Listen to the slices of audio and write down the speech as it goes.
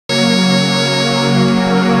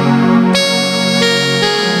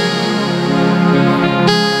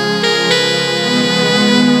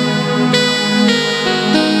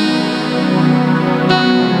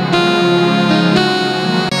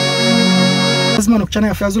mazima no kuchana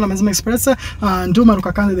ya Fiazula Mazima Express. Nduma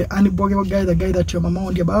Rukakanze the unbogable guy, the guy that your mama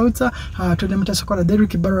on about. To them tasokola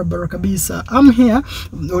Derrick Barabara kabisa. I'm here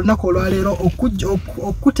olunako olwaleero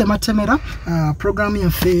okutematemera program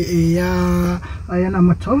yaffe ya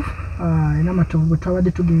Namatovu. Namatovu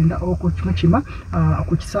twabadde tugenda okukimukima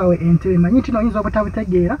ku kisaawe Entebbe. Manyi nti noyinza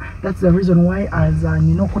obutabutegeera. That's the reason why as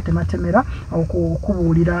nina okutematemera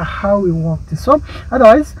okubuulira how we worked. So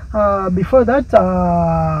otherwise before that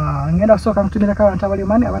ngenda kusooka nkutumirako abantu abali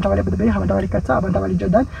Oman, abantu abali Abu Dhabi, abantu abali Qatar, abantu abali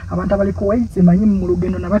Jordan, abantu abali Kuwait. Manyi mu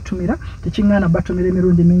lugendo nabatumira tekiŋŋaana batumira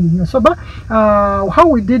emirundi mingi nnyo. So but how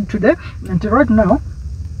we did today until right now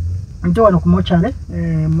njo wano kumochale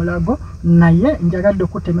mulago naye njagadde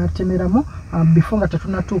okutemeramu before nga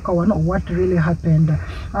tetunatuuka wano what really happened.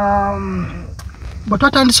 But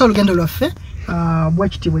twatandise olugendo lwaffe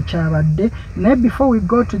bwekitibwe kyabadde naye before we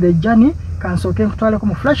go to the journey kansooke nkutwaleko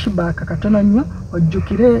mu flashback katono nnyo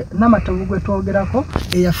ojjukire Namatovu gwe twogerako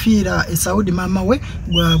eyafiira Saudi maama we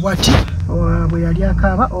bwati bwe yali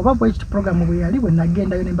akaaba oba bwekiti program bwe yali bwe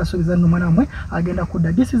nagendayo ne mbasuubiza nno mwana wamwe agenda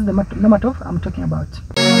kudda. This is the Namatovu I'm talking about.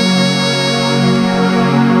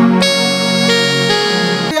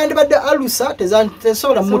 Yandibadde alusa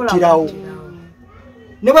tesobola muttirawo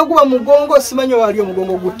ne bwe mugongo simanyi wali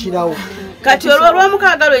omugongo guttirawo. Kati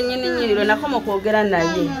olw'omukaaga lwennyininyiriro nakoma okwogera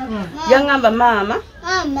naye yaŋŋamba maama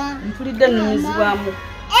mpulidde nnumizibwamu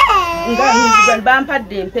nga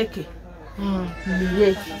bampadde empeke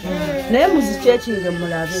mbiye naye muzikyekinge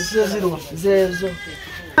mulabe zeezo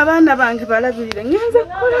abaana bange balabirire ngenze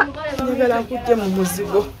kukola njagala nkujje mu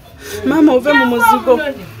muzigo maama ove mu muzigo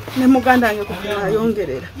ne muganda wange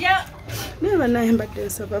kukunayongerera naye banaye mbadde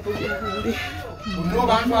nsaba buyambi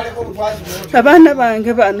abaana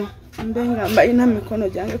bange bano mbenga mbalina mikono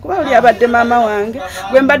gyange kuba oli abadde maama wange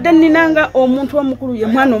gwe mbadde nninanga omuntu omukulu ye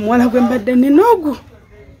mwana omuwala gwe mbadde nnina ogwo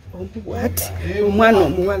omubwati omwana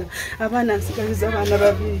omuwala abaana nsigaliza abaana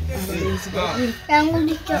babiri abalenzi babiri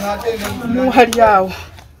muwali awo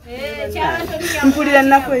mpulira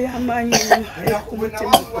ennaku ey'amaanyi ku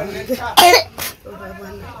mutima gwange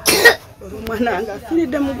omwana wange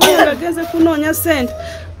afiiridde mu ggwanga agenze kunoonya ssente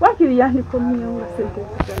wakiri yandikomyewo nga ssente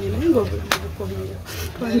ziganye naye ng'obulamu bukomyewo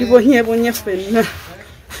twandibonyebonye ffenna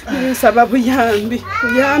nsaba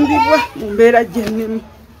kuyambibwa mu mbeera gyennemu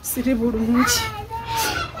siri bulungi.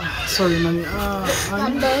 Sorry mami.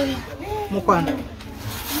 Mukwano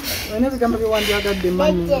wena ebigambo byewandyagadde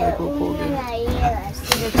mami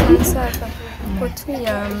nsaba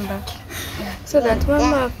kutuyamba so that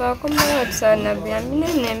mama akomala tusana byamine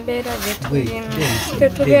n'embeera gye tulimu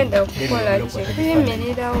tetugenda kukola ki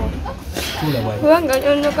tuyimirirawo kubanga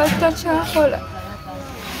ono kasita kyakola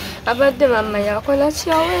abadde mama yakola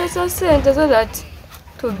kyaweereza ssente so that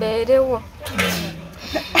tubeerewo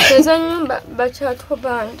ezo nnyumba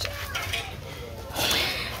bakyatubanja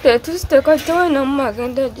tetuziteekatewo namu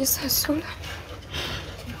agenda gisasula.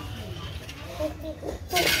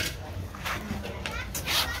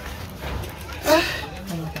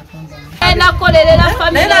 Nakolerera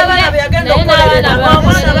family yagenda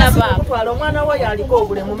okutwala omwana we yaliko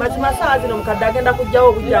obulemu mazima saa zino mukadde agenda kujjawo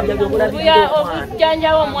obujjanjabi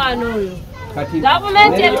obulabirira omwana oyo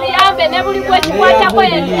gavumenti etuyambe ne buli kwekikwatako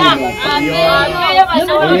yenna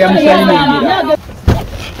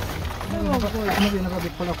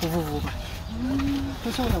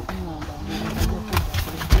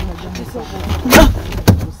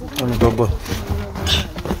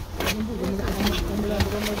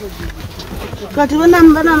kati bana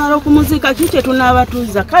mara okumuziika kike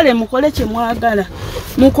tunaabatuuza kale mukole kye mwagala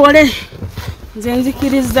mukole nze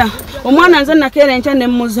nzikiriza omwana nze nakeera enkya ne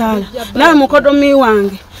muzaala nawe mukodomi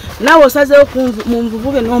wange nawe osazeewo mu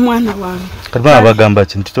nvuvube n'omwana wange kati bana bagamba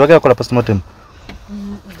ki nti tebagala kola postmortem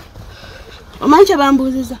omanyi kye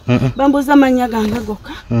bambuuziza bambuuza amannya gange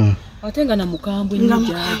gokka ate nga namukambwe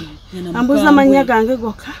nnyijali bambuuza amannya gange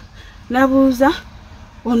gokka nabuuza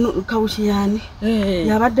ono kawukyani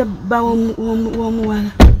yabadde bba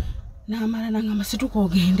w'omuwala n'amala nangamba situka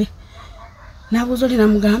ogende nabuuza oli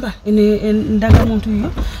namugamba ndaga muntu yo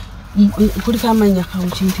kuliko amannya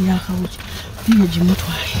kawuki nti yakawuki niyo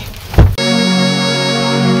gimutwale.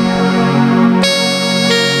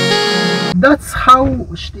 That's how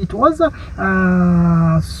it was.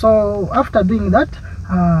 So after doing that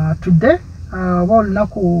today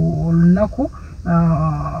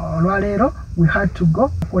olwaleero we had to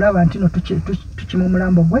go kulaba ntino tukima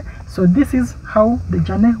omulambo gwe. So this is how the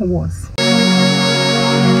journey was.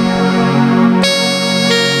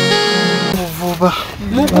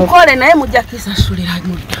 Mukukole naye mujja kisasulira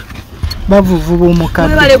mudda bavuvuba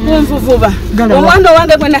omukadde bale kunvuvuba omwana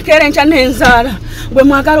wange gwe nakeera enkya n'enzaala gwe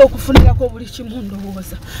mwagala okufunirako buli kimu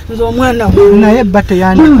ndowooza nze omwana wange naye bba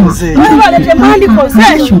teyandikoze bale temwandikoze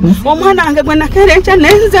ekyo omwana wange gwe nakeera enkya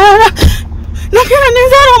n'enzaala nakeera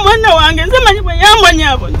n'enzaala omwana wange nze manyi bwe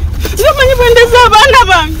yambonyabonya nze manyi bwe ndeza abaana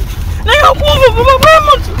bange naye okunvuvuba bwe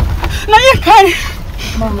mutu naye kale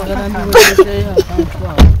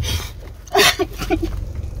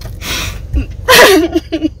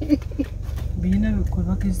bina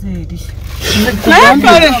bikolwakiza eri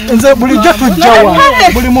nze bulijjo tujja wano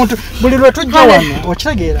buli muntu buli lwe tujja wano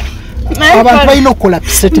okitegeera abantu balina okukola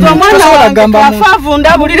omwana wange kafa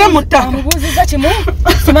avunda bulire mu ttaka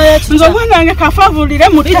nze omwana wange kafa avulire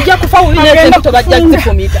mu ttaka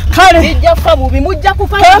kale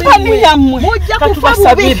yammwe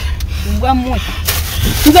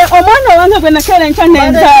nze omwana wange gwe nakeera enkya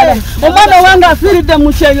n'enzaala omwana wange afiiridde mu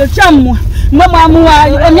kyeyo kyammwe mwe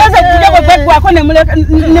mwamuwaayo emyezi egijja bwe gweggwako ne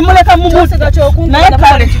muleka mumuti naye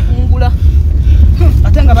kale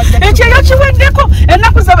ekyeyo kiweddeko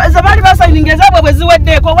ennaku ze baali basayininga ezaabwe bwe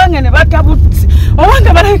ziweddeeko owange ne batabutsi owange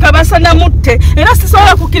balabika basanamutte era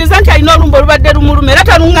sisobola kukkiriza nti alina olumba olubadde lumuluma era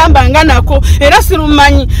taluŋŋambanga nako era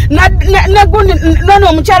sirumanyi negundi none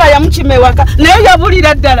omukyala yamukima ewaka naye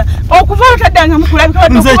yabulira ddala okuva otaddanga mukulabika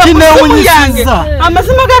nze kinewunyisiza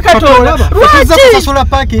amazima g'akatonda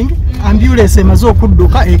lwaki ambulance emaze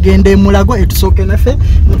okudduka egenda emulago etusooke naffe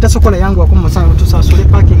mutasokola yange wakumusanga tusasule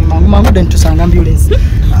parking mangu den tusanga ambulance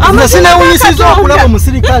nze sinewunyisiza okulaba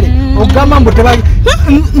omusirikale okugamba mbu tebali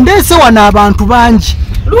ndese wano abantu bangi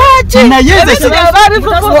lwaki naye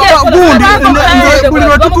buli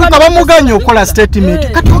lwetutuuka bamuganya okukola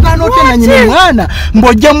statement kati ogaana otya nanyini mwana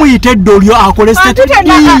mbw'ojja muyita eddolyo akole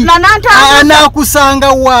anaakusanga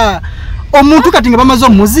wa omuntu kati nga bamaze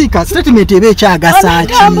omuziika statement eba ekyagasa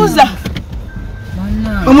ki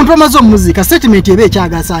omuntu bamaze omuziika statement eba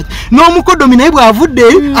ekyagasa ki n'omukodomi naye bw'avudde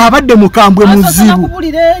abadde mukambwe muzibu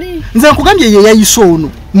nze nkugambye ye yayise ono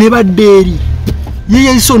ne badde eri ye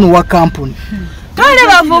yayise ono wa kampuni kale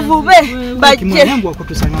bavuvube bajje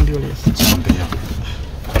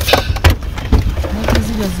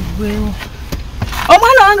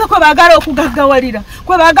omwana wange kwe baagala okugaggawalira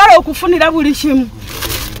kwe baagala okufunira buli kimu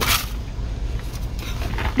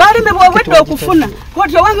balime bwobwedde okufuna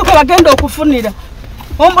koti owange kwe bagenda okufunira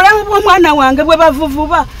omulamu bw'omwana wange bwe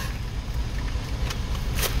bavuvuba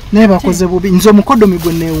naye bakoze bubi nze omukodomi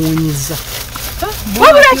gwe neewuunyiza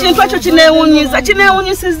wabula ekintu ekyo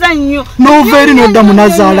kineewunyisiza nnyo n'ova eri n'odda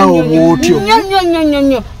munazaalawo bw'otyo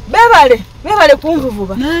nnyo beebale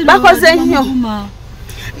kunvuvuba bakoze nnyo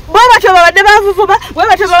bwe batyo babadde banvuvuba bwe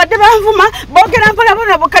batyo babadde banvuma boogera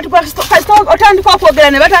mpola kati otandika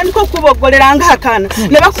okwogera ne batandika okuboggolera ng'akaana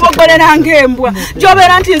ne bakuboggolera ng'embwa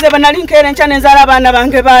gy'obeera nti nze banali nkeera enkya n'enzaala abaana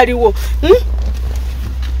bange baaliwo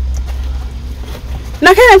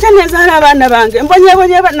nakeera enkya n'enzaala abaana bange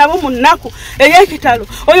mbonyebonye nabo mu nnaku ey'ekitalo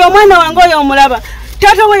oyo omwana wange oyo omulaba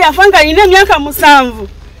taata we yafa nga alina emyaka 7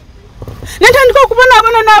 netandika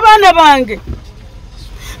okubonaabona n'abaana bange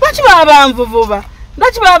lwaki baba banvuvuba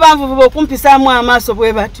lwaki baba banvuvuba okumpisaamu amaaso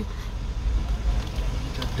bwe batyo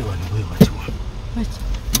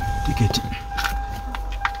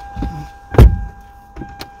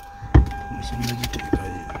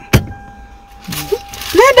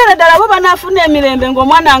naye ddala bo banaafuna emirembe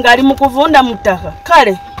ng'omwana nga ali mu kuvunda mu ttaka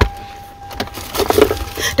kale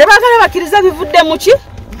tebaagala bakkiriza bivudde mu ki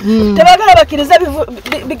tebaagala bakkiriza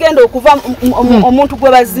bigenda okuva omuntu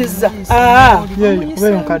gwe bazizza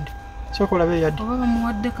sokola beyadde oba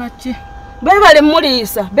bamuwadde kaki beebale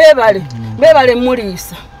muliisa beebale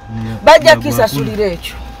muliisa bajja kisasulira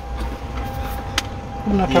ekyo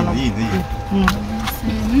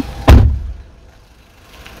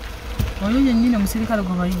oyo yennyini omusirikale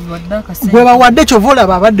gwe bawadde kyova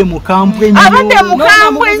olaba abadde mukambwe ennyo abadde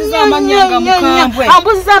mukambwe ennyo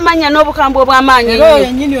ambuziza amanya n'obukambwe obw'amaanyi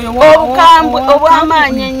obukambwe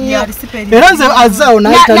obw'amaanyi ennyo era nze azaawo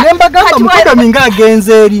nayita ne mbagamba mukodomi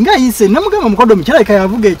ng'agenze eri ng'ayise ne mugamba mukodomi kirabika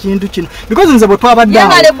yavuga ekintu kino because nze bwe twabadde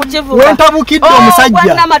awo wentabukidde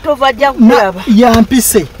omusajja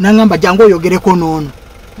yampise n'angamba jangu oyogereko n'ono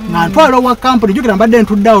nga ntwala owa kampuni jjukira mbadde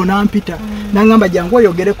ntuddeawo n'ampita n'angamba jangu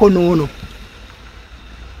oyogereko n'ono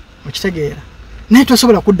okitegeera naye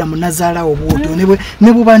tosobola kudda mu nazaalawo bwotyo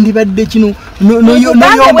ne bwe bandibadde kino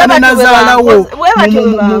noyomba ne nazaalawo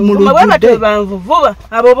mu lujjudde banvuvuba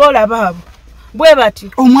abo boolaba abo bwe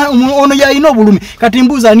bati ono yalina obulumi kati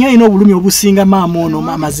mbuuza ani alina obulumi obusinga maama ono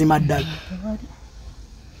mazima ddala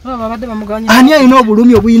ani alina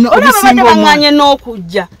obulumi obusinga baŋŋaanye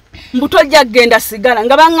n'okujja mbutojja kgenda sigala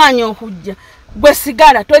nga baŋŋaanye okujja gwe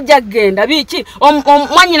sigala tojja genda biki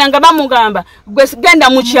mwanyina nga bamugamba gwe genda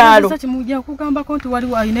mu kyalo sasa kimujja kugamba ko nti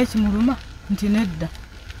waliwo ayina ekimuluma nti nedda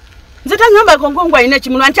nze tangamba konkongo ayina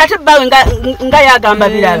ekimuluma nti ate bbawe nga yagamba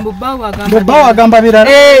birala bbawe agamba birala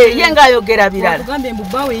ye nga ayogera birala tugambe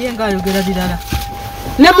bbawe ye nga ayogera birala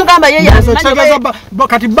ne mugamba ye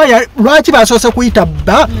kati baya lwaki basoose kuyita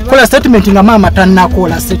bba kola statement nga maama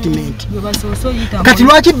tannakola statement kati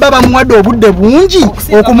lwaki bba bamuwadde obudde bungi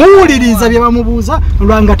okumuwuliriza bye bamubuuza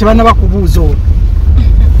lwanga tebanaba kubuuza olwo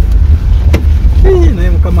naye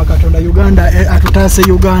mukama katonda Uganda atutaase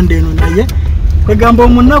Uganda eno naye kwegamba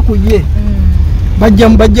omunaku ye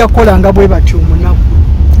bajja kukola nga bwe batyo omunaku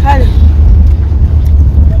kale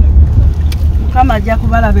mukama ajja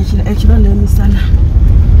kubalaba ekiro n'emisana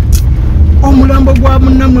omulambo gwa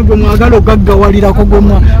munnamwe gwe mwagala ogaggawalirako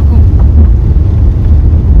gomwa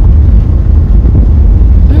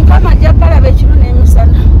mukama ajja kubalaba ekiro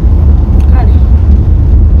n'emisana kale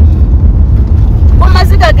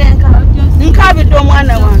omaziga genka nkabidde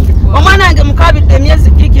omwana wange mukabidde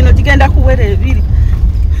emyezi kino kigenda kuwera 2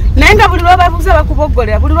 naye nga buli lwababuuza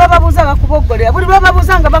bakuboggolera buli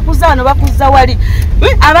lwababuuza nga bakuzaano bakuzza wali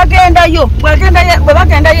abagendayo bwe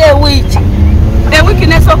bagendayo ewiki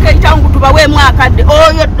nesooka eyitawo tubaweemu akadde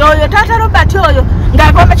oyo taata Robert oyo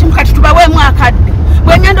ng'agomba kimu kati tubaweemu akadde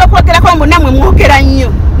bwe ngenda okwogerako mbu nammwe mwogera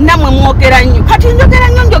nnyo kati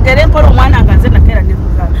njogera empola omwana nga nze nakeera ne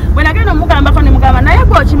mugamba bwe nagenda omugambako ne mugamba naye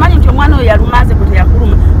gwe okimanyi nti omwana oyo yalumaze kwe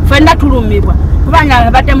teyakuluma ffenna tulumibwa kubanga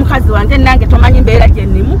abadde mukazi wange nange tomanyi mbeera gye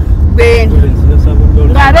nnimu gwendi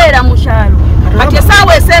ng'abeera mu kyalo kati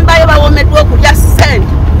esaawa esembayo bawomeddwa okulya ssente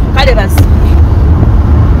kale bazirye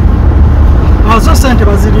azo sente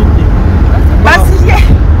bazirye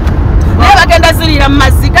naye bagenda ziriira mu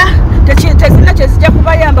maziga tezirina kyezijja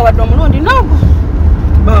kubayamba wadde omulundi n'ogwo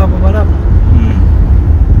baabo balaba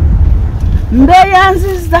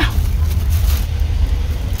mbeeyanziza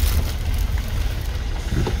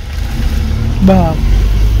baabo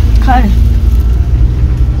kale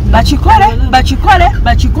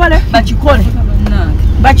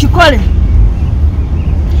bakikole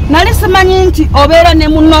nali simanyi nti obeera ne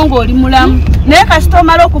munno ng'oli mulamu naye kasita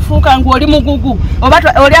omala okufuuka ng'oli mugugu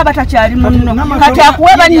oli aba takyali munno kati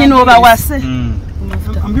akuwe bannyina obawase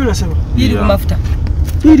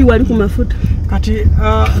iri wali ku mafuta kati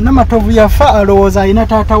namatovu yafa alowooza alina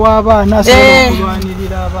taata w'abaana asobola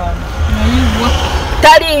okulwanirira abaana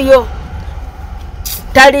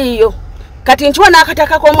taliiyo kati nkiwa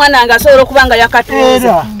n'akataka k'omwana wange asobola okuba nga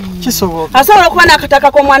yakatunze asobola okuba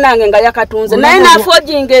n'akataka k'omwana wange nga yakatunze naye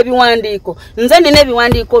n'afoojinga ebiwandiiko nze nina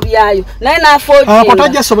ebiwandiiko byayo naye n'afoojinga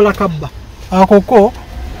tajja asobola kabba akoko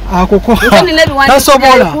nze nina ebiwandiiko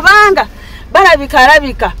byayo kubanga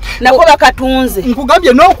balabika nako bakatunze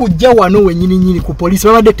nkugambye n'okujja wano wennyininyini ku poliisi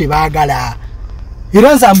babadde tebaagala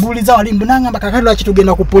era nze ambuuliza wali mbu nangamba kakati lwaki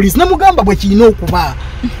tugenda ku poliisi nemugamba bwe kirina okuba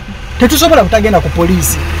tetusobola butagenda ku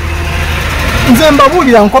poliisi nze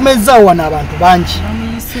mbabuulira nkomezaawo wano abantu bangi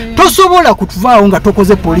tosobola kutuvaawo nga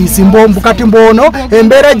tokoze poliisi kati mbono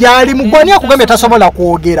embeera gyali mugwani akugambye tasobola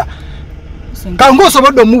kwogera kange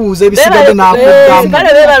osobodde omubuuza ebisigadde n'akuddamu kale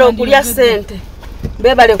beebale okulya ssente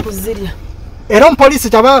beebale kuzirya era omupoliisi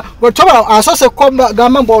toba asoose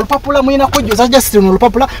gamba mbu olupapula mulina kujjuza jasitino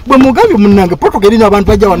olupapula bwe mugambye munnange protocol erina abantu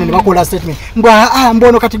bajja wano ne bakola statement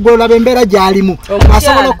mbono kati gwe olaba embeera gy'alimu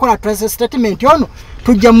asobola okukola trace statement ono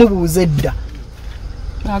tujja mubuuza edda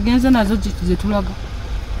agenze nazo zetulaga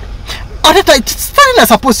ate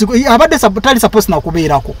talina abadde tali suppose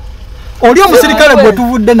nakubeerako oli omusirikale gwe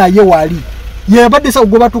tuvudde naye wali yabadde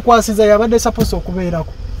gwe batukwasiza yabadde suppose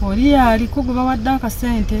okubeerako oli yaliko gwe bawadde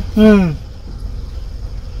akasente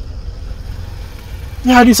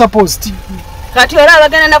yali supposed kati era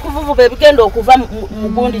abagenda nakuvuvuga ebigenda okuva mu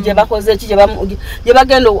gundi gye bakoze ki gye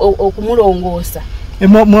bagenda okumulongoosa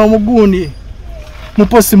mugundi mu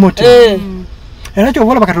postmortem era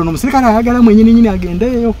kyobola bakatonda omusirikale ayagala mwenyininyini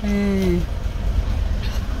agendeeyo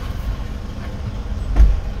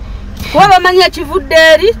kuba bamanyi ekivudde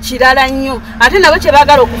eri kirala nnyo ate nabo kye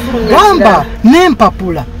baagala okufulumya gamba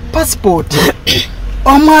n'empapula passport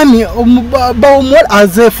omwami baomuwala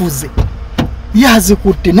azeefuze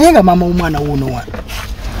yazikutte naye nga maama w'omwana wuno wano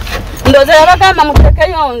ndowooza yabagamba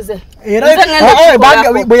mutekeyo nze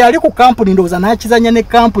bwe yali ku kampuni ndowooza n'akizanya ne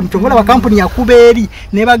kampuni kyobola bakampuni yakuba eri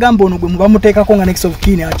ne bagamba ono gwe muba muteekako nga next of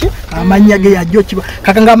kin aki amannya ge yajjo kiba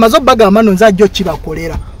kaka nga amaze obbagamba nno nze ajjo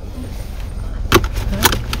kibakolera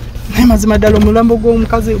naye mazima ddala omulambo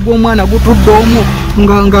gw'omukazi gw'omwana gutudde omwo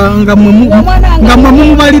nga mwe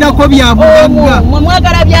mumubalirako byabugagga mwe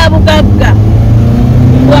mwagala byabugagga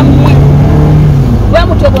bwammwe bwe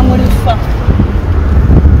mutyo bwe mulifa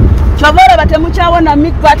kyovora batemukyawona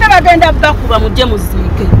miggo ate bagenda bakuba mujje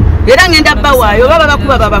muziike era ngenda bawaayo baba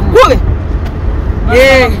bakuba babakube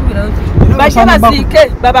bajje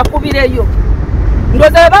baziike babakubireyo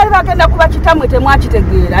ndoza bali bagenda kuba kitamwe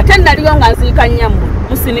temwakitegeera ate naliyo nga nziika nnyamwe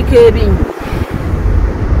musinika ebinyu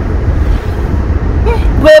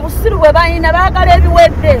bwe busiru bwe balina baagala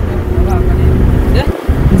ebiwedde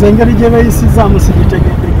nze engeri gye beeyisizaamu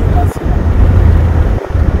sigitegedde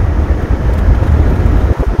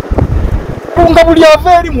nga buli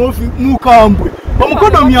ava eri mukambwe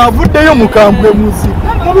omukodomi avuddeyo mukambwe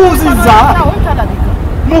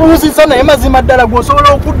mubuuziza naye mazima ddala gwosobola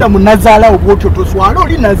okudda mu nazaalawo bwotyo toswala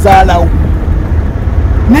oli nazaalawo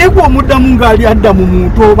naye gwe omuddamu ng'ali adda mu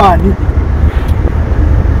muntu obaani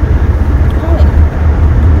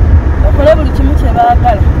okole buli kimu kye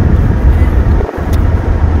baagala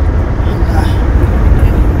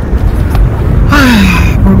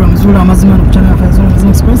program zula amazima no kuchana ya zula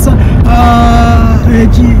amazima skwesa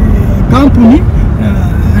kampuni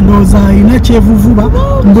ndoza inachevuvuba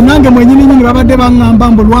mbunange mwenyini nyini babadde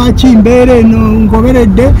bangamba mbu lwaki mbeera eno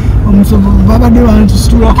ngoberedde babadde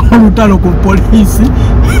bantusitula ku lutalo ku poliisi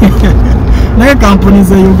naye kampuni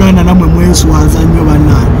za Uganda namwe mweswaza nnyo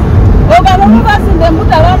bannange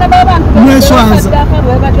mweswaza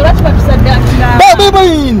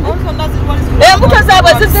embuto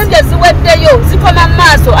zaabwe zizimbye ziweddeyo zikoma mu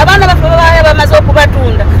maaso abaana baffe babaaya bamaze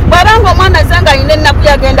okubatunda bw'abanga omwana zange alina ennaku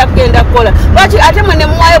yagenda kugenda kukola lwaki ate mwe ne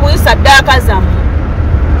muwayo buyisa ddaaka zammwe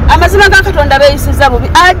amazima ga Katonda beeyisiza bubi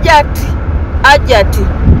ajati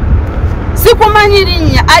sikumanyi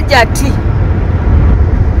linnya ajati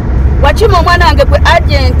wakima omwana wange gwe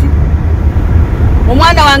agenti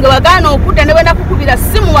omwana wange wagaana okudda ne bwe nakukubira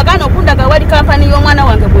simu wagaana okundaga wali kampani y'omwana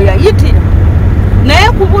wange bwe yayitira naye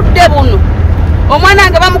ku budde buno omwana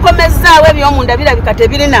wange bamukomezaawo ebyomunda birabika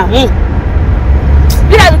tebirinamu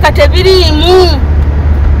birabika tebiriimu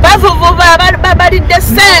bavuvuba balidde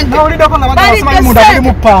ssente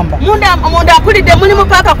munda akulidde mulimu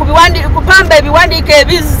paaka kupamba ebiwandiiko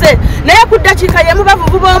ebizze naye ku ddakiika yemu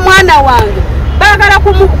bavuvuba omwana wange baagala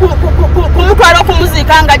kumutwala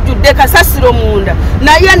okumuziika nga ajjudde kasasiro munda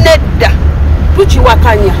naye nedda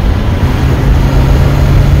tukiwakanya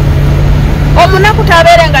omunaku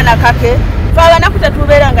tabeerenga na kake fe abanaku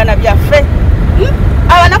tetubeeranga na byaffe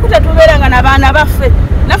abanaku tetubeeranga na baana baffe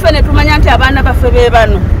naffe ne tumanya nti abaana baffe be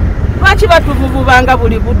bano lwaki batuvuvubanga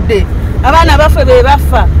buli budde abaana baffe be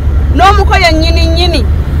bafa n'omuko yennyini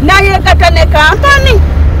nayegatta ne kampani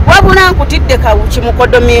wabula nkutidde kawuki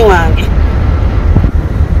mukodomi wange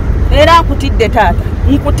era nkutidde taata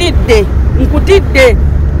nkutidde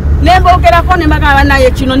nembogerako ne magaba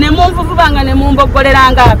naye kino ne munvuvubanga ne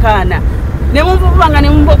mumboggoleranga akaana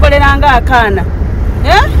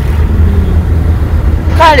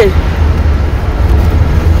kale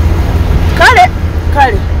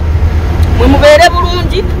mwe mubeere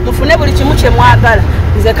bulungi mufune buli kimu kye mwagala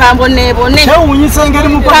nze kamboneebone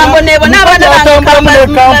abaana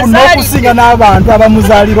n'okusinga n'abantu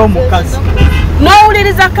abamuzaalira omukazi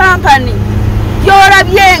n'owuliriza kampani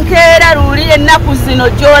gy'olabye enkeera luli ennaku zino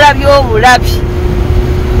gy'olabye obulabi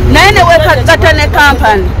naye ne weekagatta ne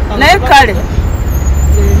kampani naye kale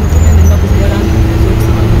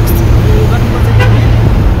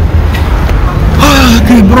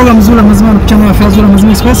program zula mazima kuchana ya zula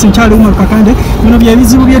mazima space nchali umar kakande bino bya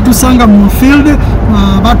bizibu byetusanga mu field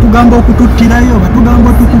batugamba okututtirayo batugamba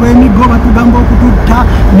okukuba emigo batugamba okututta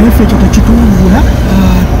nefe kyo tekituvula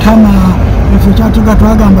tama nefe kyatuga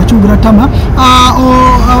twagamba kyubula tama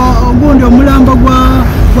ogundi omulamba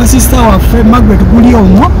gwa sister waffe Margaret guli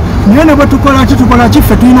omwo naye ne tukola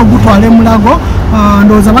kiffe tulina ogutwala emulago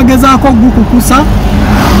ndowooza bagezaako ogukukusa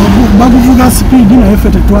baguvuga speed naye ffe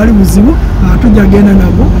tetwali buzibu tujja genda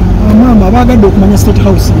nabo mama bagadde okumanya state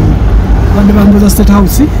house badde bambuza state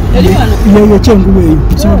house yeyo kyengulu eyo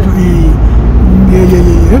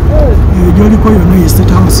gyoliko yonna ye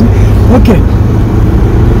state house okay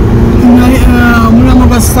omulama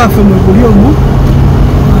gwa staff mweguli omwo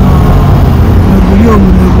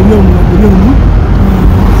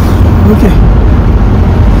okay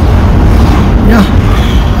yeah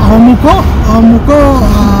Omukko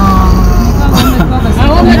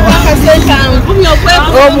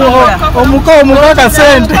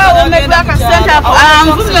akasente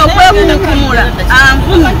anvumye okwekukumula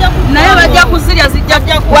naye bajja kuzirya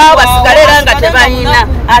zijja kwawo basigale nga tebayina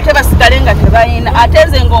ate basigale nga tebayina ate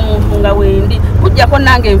nze ng'omuntu nga wendi kujjako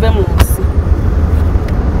nange nve mu nsi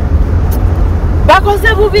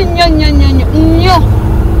bakoze bubi nnyo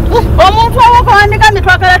omuntu awokawandika ne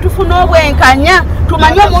twagala tufune obwenkanya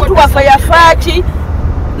tumanye omuntu waffe yafaaki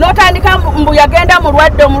n'otandika mbu yagenda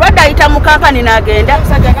mulwadde ayita mu kampani n'agenda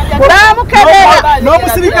bamukebera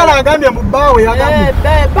n'omusirikale agambye mu bbaawe yagambye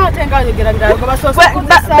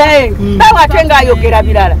bawe ate ng'ayogera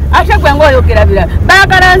birala ate gwe ng'oyogera birala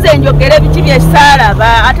baagala nze njogere biki byesaalaba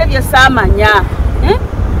ate byesaamanya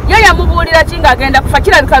ye yamubuulira ki ng'agenda kufa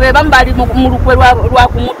kirabika be bamu bali mu lukwe lwa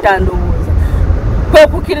kumutta ndowooza kwe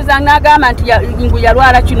kukkiriza n'agamba nti ngu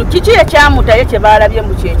yalwala kino kiki ekyamuta ye kye baalabye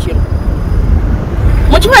mu kyekino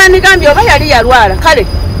mu kifaananyi nigambye oba yali yalwala kale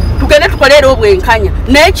tugende tukoleera obwenkanya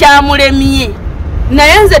naye kyamulemye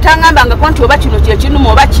naye nze tangambangako nti oba kino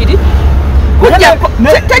kyekinuma oba kiri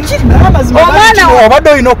omwana obadde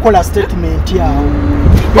olina okukola statement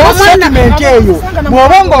yawo statement eyo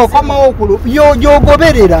bw'oba ng'okomawo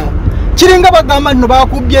yogoberera kiringa bagamba nno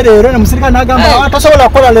bakubye leero nemusirikale n'agamba tasobola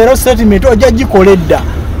kukola leero statement ojja gikola edda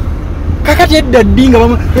kakati edda ddi nga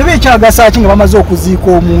eba ekyagasa ki nga bamaze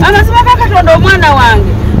okuziika omuntu amazima ga Katonda omwana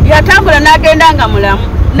wange yatambula n'agenda nga mulamu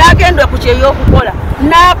n'agenda ku kyey'okukola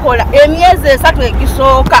n'akola emyezi 3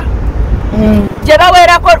 egisooka gye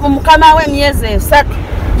baweerako mukama we emyezi 3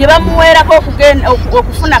 gye bamuweerako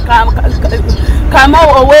okufuna kama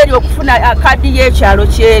oweeri okufuna kadi y'ekyalo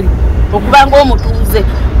kyeri okuba ng'omutuuze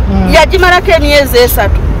yagimalako emyezi 3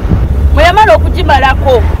 bwe yamala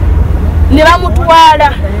okugimalako ne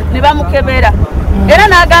bamutwala ne bamukebera era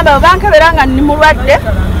n'agamba bankebera nga ndi mulwadde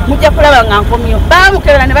mujja kulaba nga nkomyo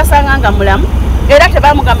bamukebera ne basanga nga mulamu era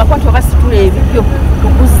tebamugambako nti oba situla ebibyo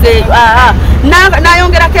tukuzeeyo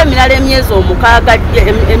n'ayongerako emirala emyezi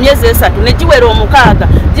 3 ne giwera 6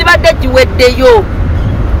 gibadde giweddeyo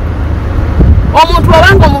omuntu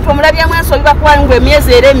obanga omuntu omulabyemu ensobi bakuwangwa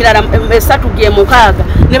emyezi era emirala 3 ge 6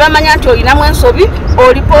 ne bamanya nti olinamu ensobi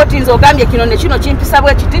olipooti nze ogambye kino ne kino kimpisa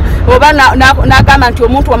bwe kiti oba n'agamba nti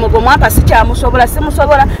omuntu wamwe gw'omwampa sikyamusobola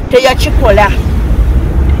simusobola teyakikola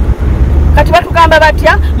kati batugamba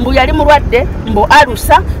batya mbu yali mulwadde mbu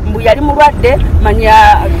alusa mbu yali mulwadde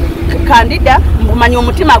manya kandida mbu manya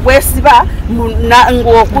omutima gwesiba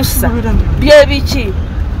ng'okussa byebiki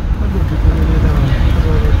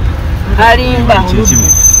alimba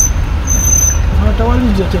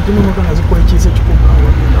atawaliriza kyentini omuntu nazikola ekiisa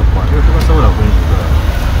ekikulu tebasobola kunkuga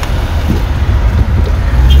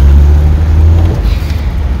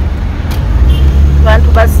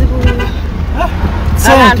bantu bazibu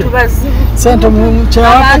sente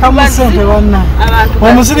kyawatakamu sente wonna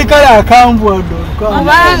omusirikale akambwadde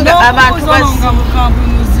obanga abantu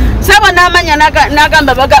sabo n'amanya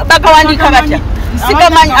n'agamba bagawandiika batya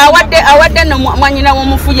sigamanyi awadde no mwanyina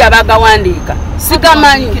w'omufuya bagawandiika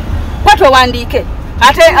sigamanyi kwate owandiike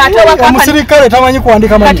ate omusirikale tamanyi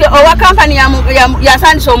kuwandiika kati owa kampani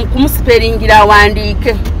yasandisa kumusiperingira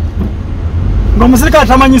awandiike ng'omusirikale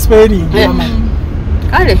tamanyi speringi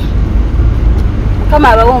kale kama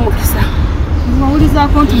abawo omukisa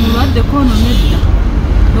wawulizaako nti mulwaddeko ono nedda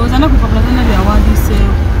ndowooza nakupapula zonna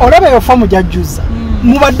byawandiiseewo olaba eyofa mujajjuza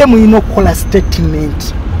mubadde mulina okukola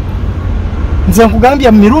statement nze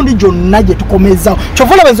nkugambya mu mirundi gyonna gye tukomezawo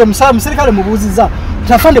kyova olaba nze omusirikale mubuuziza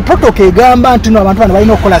tafande protocol egamba nti no abantu bano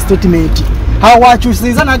balina okukola statement awo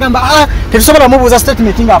wakyusiriza n'agamba tetusobola mubuuza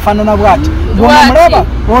statement ng'afaanana bw'ati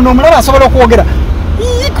ono omulaba asobola okwogera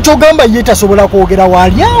kyogamba ye tasobola kwogera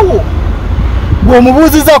waali awo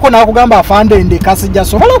bw'omubuuzizaako n'akugamba afande ndeka sijja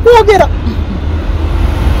asobola kwogera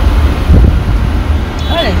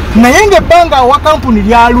naye ng'ebbanga awa kampuni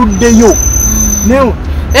lyaluddeyo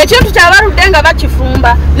ekintu kyabaludde nga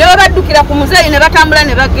bakifumba ne babaddukira ku muzeeyi ne batambula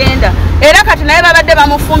ne bagenda era kati naye babadde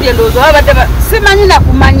bamufumbye ndowooza babadde simanyi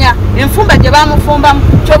nakumanya enfumba gye bamufumbamu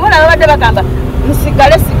kyobola babadde bagamba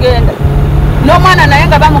nsigale sigenda n'omwana naye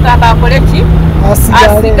nga bamugamba akole ki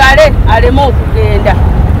asigale aleme okugenda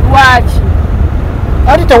lwaki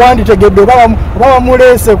ati tewanditegedde oba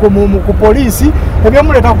bamuleese ku poliisi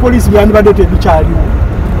ebyomuleeta ku poliisi byandibadde tebikyaliwo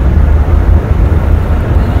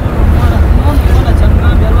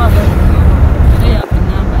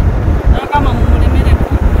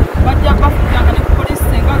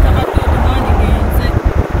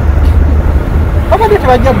babadde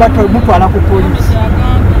tebajja mutwala ku poliisi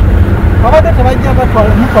babadde tebajja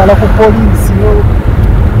mutwala ku poliisi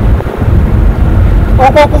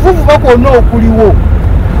okwo okuvuvuba kwonna okuliwo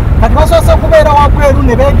kati basoose kubeera wabweru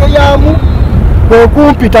ne beegeyamu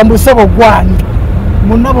kwekumpita mu ssebo gwani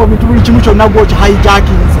munnabo bintu buli kimu kyonna gwoki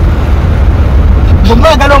hijakinze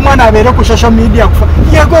bwemwagala omwana abeere ku social media kufa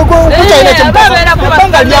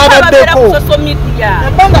yegogoebbanga lyabaddeko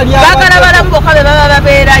bagala balamu bokka be baba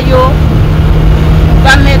babeerayo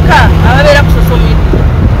bameka ababeera ku social media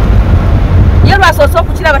ye lwasoose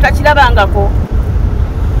okukiraba takirabangako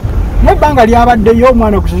nebbanga lyabaddeyo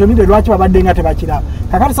omwana ku social media lwaki babadde nga tebakiraba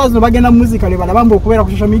kakati sasa bagenda muzika le balabamba okubeera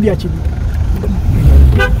ku social media kibi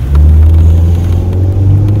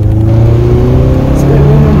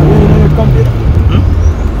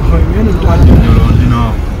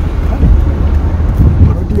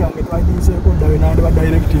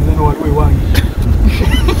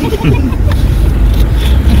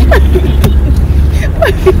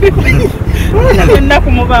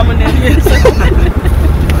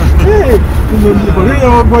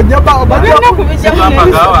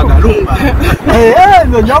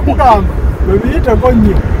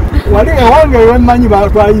wali ewange wemanyi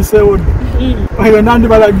batwayiseewo eyo nandi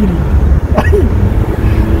balagiri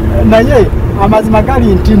naye amazima gali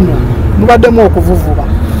nti nno mubaddemu okuvuvuba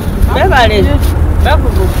bebale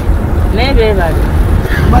bavuvuba naye bebale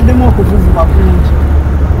mubaddemu okuvuvuba kungi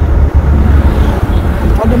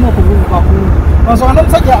nsonga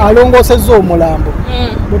n'omusajja alongoosezza omulambo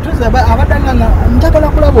bwetuze abadangana njagala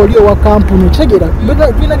kulaba oli owa kampuni kitegeera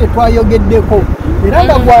tulina bye twayogeddeko era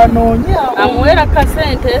nga gwanoonya amuwera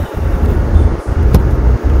kasente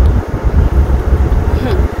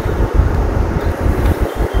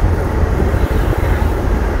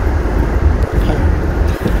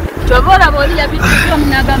Chobola boli ya bitu kyo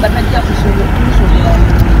munagamba tajja kusobola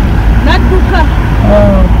nadduka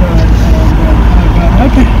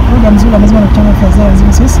okay program zula mazima na channel for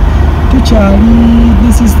Asiwuse tuchali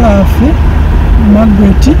this is the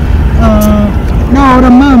Margaret now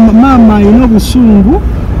mama ino busungu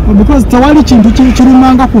because tawali kintu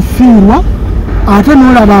kirumanga kufiirwa ate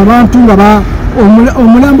n'olaba abantu nga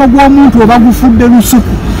omulambo gw'omuntu obagufudde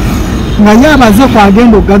lusuku nga yabaze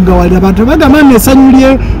kwagenda ogaggawalira abantu bagamba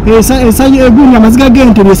nesanyulye egunya amaziga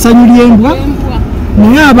g'ente lyesanyulye embwa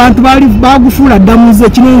naye abantu bagufuula ddamuze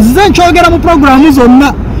kino nzize nkyogera mu programu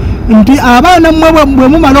zonna nti abaana mmwe bwe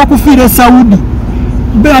mumala okufiira Saudi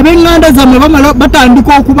ab'eŋŋanda zammwe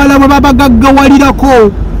batandika okubala bwe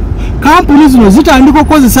babagaggawalirako kampuni zino zitandika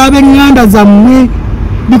okukozesa ab'eŋŋanda zammwe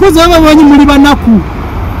because baba bamanyi muli banaku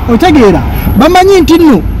otegeera bamanyi nti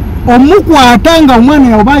nno omukwata nga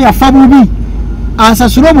omwana oba yafa bubi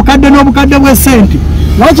asasula obukadde n'obukadde bw'essente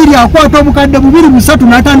wakiri akwata obukadde 2-3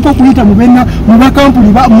 n'atandika okuyita mu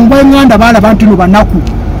bakampuni mu b'eŋŋanda balaba nti no banaku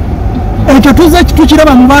ekyo tuzze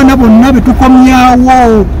tukiraba mu baana bonna be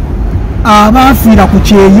tukomyawo abaafiira ku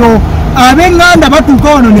kyeyo ab'eŋŋanda batuuka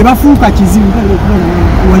wano ne bafuuka kizibu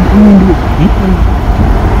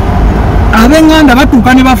ab'eŋŋanda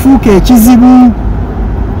batuuka ne bafuuka ekizibu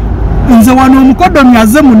nze wano omukodomi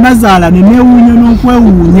aze mu Nnazaala ne neewuunya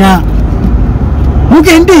n'okwewuunya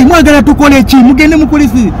mugende mwagala tukole ki mugende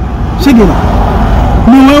mukolesi segera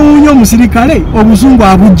niweewuunya omusirikale obusungu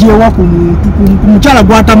abugyewa ku mukyala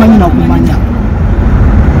gwatamanyi nakumanya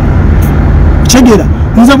segera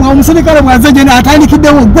nze omusirikale bwaze gye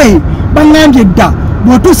atandikiddewo gwe baŋŋambye dda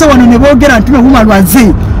bw'otuuse wano ne boogera nti wuma lwaze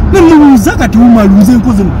ne mubuuza kati wuma luze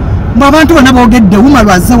nkoze mbu abantu bonna boogedde wuma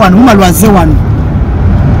lwaze wano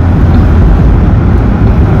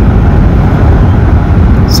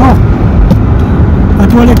so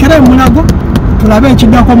atwolekere mulago tulabe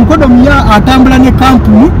ekiddako omukodomi atambula ne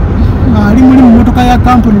kampuni ali muli mu motoka ya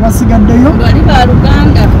kampuni basigaddeyo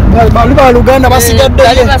bali ba Luganda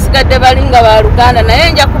basigadde bali nga ba Luganda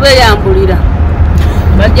naye nja kubeeyambulira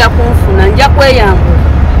bajja kunfuna nja kweyambula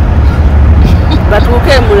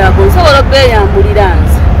batuuke mulago nsobola obeeyambulira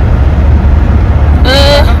nze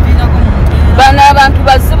bano abantu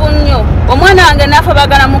bazibu nnyo omwana wange naafe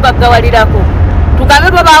bagala mugaggawalirako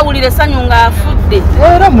tugambe bwe baawulira essanyu nga afudde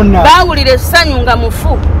baawulira essanyu nga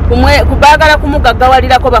mufu baagala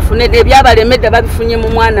kumugaggawalirako bafune ebyabalemedde babifunye mu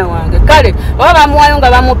mwana wange kale oba bamuwayo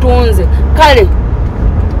nga bamutunze kale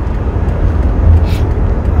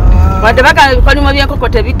wadde bagamba ebikolimo by'enkoko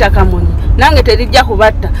tebitta kamunye nange terijja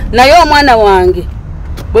kubatta naye omwana wange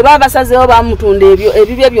bwe baba basazeewo bamutunda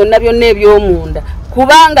ebibye byonna eby'omunda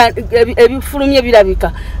kubanga ebifulumye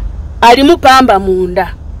birabika alimu pamba munda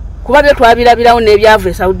kuba byo twabirabirawo n'ebyava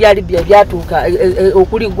e Saudi Arabia byatuuka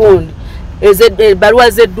okuli gundi ebbaluwa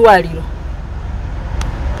z'eddwaliro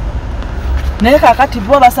naye kakati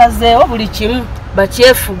bo basazeewo buli kimu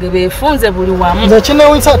bakyefuge beefunze buli wamu nze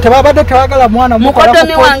kinewisa tebabadde tebagala mwana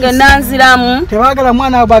mukodomi wange nanziramu tebagala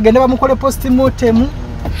mwana bagende bamukole postmortem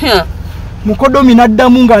mukodomi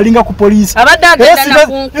naddamu ng'alinga ku poliisi abadde agenda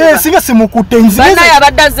kunkuba singa simukutte banaye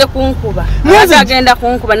abadde azze kunkuba abadde agenda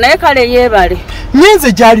kunkuba naye kale yeebale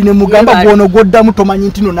nyenze gyali ne mugamba gwono gwoddamu tomanyi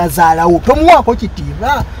nti no nazaalawo tomuwaako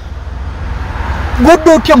kitiibwa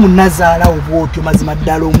godda otya mu nazaalawo bw'otyo mazima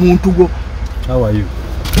ddala omuntu gwo How are you?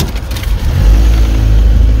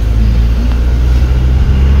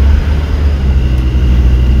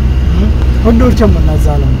 Godda otya mu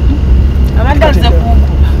nazaalawo abadde azze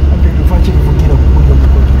kunkuba ate tufa kivugira ku kulyo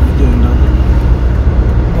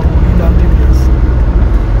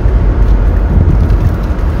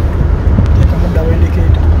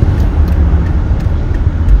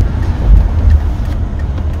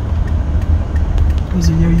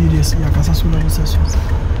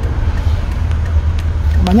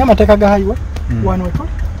omanyi amateeka ga highway wano wetuli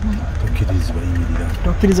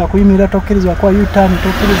tokkirizibwa kuyimirira tokkirizibwa kwa U-turn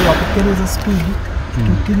tokkirizibwa kukereza speed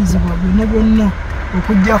tokkirizibwa byonna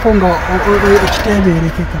okujjako nga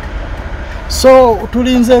ekiteebeerekeka so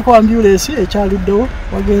tulinzeeko ambulance ekyaluddewo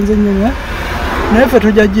wagenze nnyo naye ffe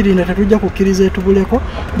tujja girinda tetujja kukkiriza etubuleko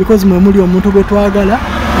because mwe muli omuntu gwe twagala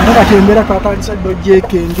ate kati embeera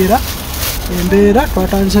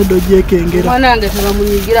twatandise dde ogyekengera mwanange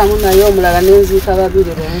tebamunyigiramu naye omulala n'enziika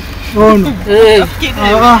babiri ono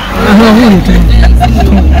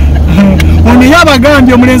ono ye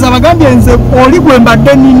abagambye omulenzi abagambye nze oli gwe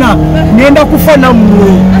mbadde nina ngenda kufa nammwe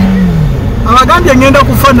abagambye ngenda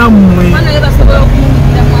kufa nammwe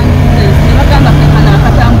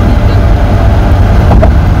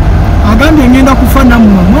agambye ngenda kufa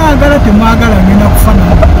nammwe mwagala temwagala ngenda kufa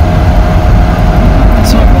nammwe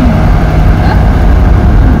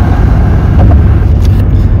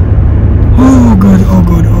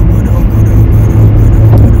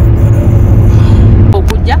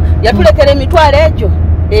yatulekera emitwalo egyo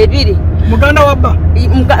ebiri muganda wabba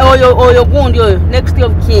oyo gundi oyo next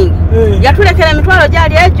of king yatulekera emitwalo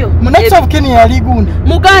gyali egyo next of king yali gundi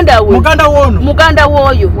muganda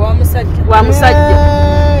w'oyo wa musajja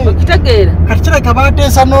okitegeera kati kireka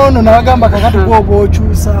bateesa noono nabagamba kakati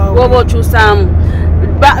gwoba okyusaamu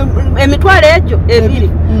emitwalo egyo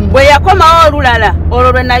ebiri bwe yakomawo olulala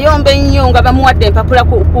olwo lwe nayomba ennyo nga bamuwadde empapula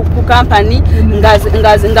ku kampani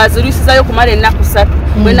ng'azirwisizayo kumala ennaku 3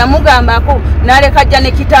 bwe namugambako n'aleka ajja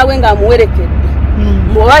ne kitaawe ng'amuwerekedde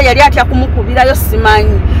oba yali atya kumukubirayo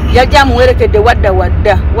simanyi yajja amuwerekedde wadda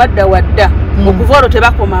okuva olwo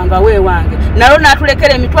tebakomangawo ewange nalwo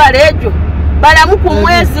n'atulekera emitwalo egyo balamu ku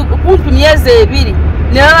mwezi kumpi myezi 2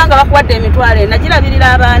 ne baba nga bakuwadde emitwalo ena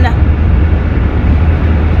girabirira abaana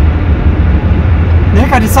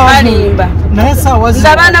balimba nze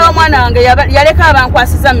abaana b'omwana wange yaleka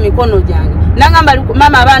abankwasiza mu mikono gyange nangamba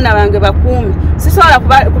mama abaana bange bakuumi sisobola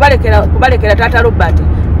kubalekera taata Robert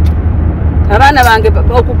abaana bange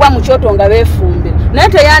okugwa mu kyoto nga beefumbira naye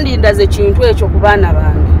teyandindaze kintu ekyo ku baana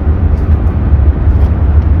bange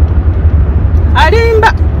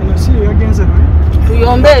alimba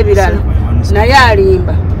tuyombe ebirala naye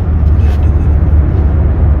alimba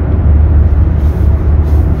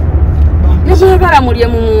nemwagala mulye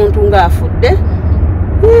mu muntu ng'afudde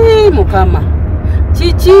mukama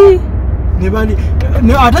kiki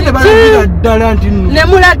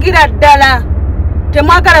nemulagira ddala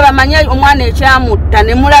temwagala bamanye omwana ekyamutta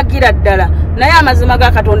nemulagira ddala naye amazima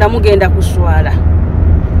ga Katonda mugenda kuswala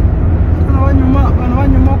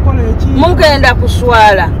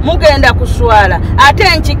mugenda kuswala ate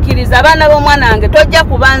nkikkiriza abaana b'omwana wange tojja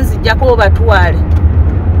kubanzijjako obatwale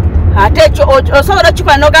ate ekyo osobola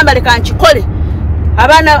okikola n'ogamba leka nkikole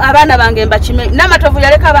abaana bange mbakime n'amatovu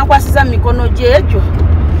yaleka abankwasiza mu mikono gye ekyo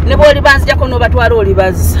ne bw'oli banzijjako n'obatwala oli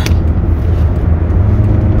bazza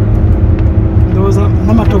ndowooza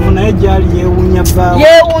n'amatovu naye gyali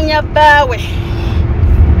yeewuunya bbaawe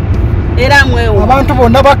era mwewo abantu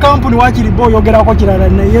bonna ba kampuni wakiriba oyogerako kirala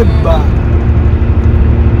naye bba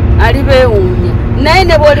ali beewuunya naye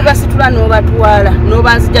ne bw'oli basitula n'obatwala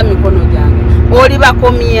n'obanzijja mu mikono gyange oli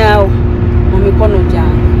bakomyawo mu mikono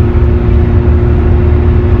gyange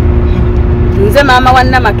nze maama wa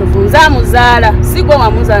Namatovu nze amuzaala sigo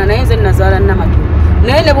wamuzaala naye nze nazaala Namatovu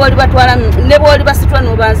naye ne bw'oli basitula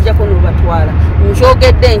n'obanzijjako n'obatwala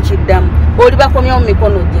nkyogedde nkiddamu oli bakomyawo mu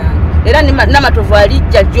mikono gyange era Namatovu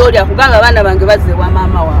alijja gy'oli akugamba abaana bange bazze wa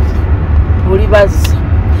maama wange oli bazza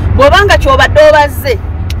bw'obanga ky'obadde obazze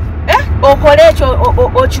okole ekyo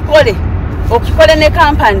okikole ne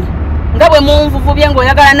kampani nga bwe munvuvubye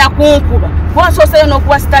ng'oyagala nakunkuba bonsoseyo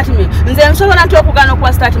n'okuwa statement nze nsobola nti okugaana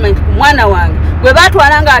okuwa statement ku mwana wange gwe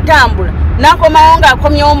baatwala ng'atambula nakomawo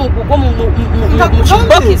ng'akomyewo mugugu mu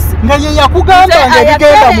kibokisi nga ye yakugamba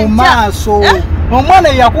ng'ebigenda mu maaso omwana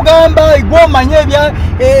yakugamba gw'omanyi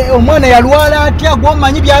omwana yalwala atya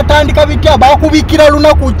gw'omanyi byatandika bitya bakubikira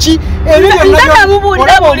lunaku ki nze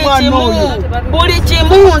namubuulira buli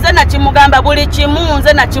kimu nze nakimugamba buli kimu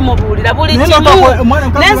nze nakimubuulira buli kimu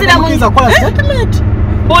nenzira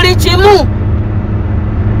buli kimu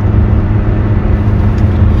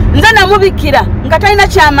nze namubikira nga talina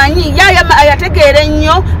kyamanyi yategeera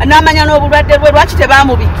ennyo n'amanya n'obulwadde bwe lwaki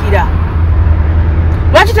tebamubikira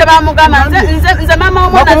lwaki tebamugamba nze maama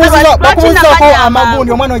w'omwana bakubuuzako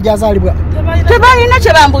amagundi omwana ojazaalibwa tebalina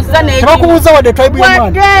kye bambuuza tebakubuuza wadde tribe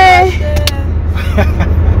y'omwana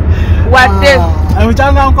wadde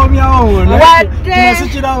okyanga nkomyawo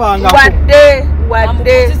wadde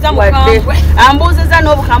ambuuziza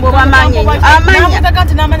n'obukambwe obw'amaanyi ennyo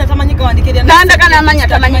tandaka n'amanya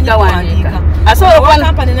tamanyi gawandiika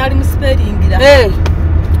asobola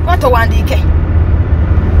Lwato wandiike.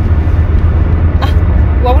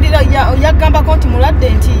 Wawulira yagambako nti mulwadde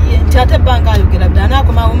nti ate ebbanga ayogera bda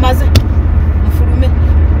anaakoma omaze mufulume.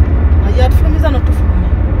 Yatufulumiza notufulume.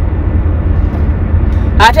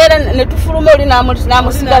 Ate era ne tufulume oli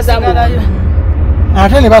n'amusigaza mu.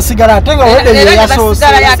 Ate ne basigala ate nga wedde ye yasoose.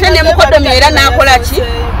 Ate ne mukodomi era n'akola ki?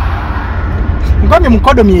 Ngombe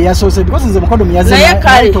mukodomi ye yasoose because nze mukodomi yazze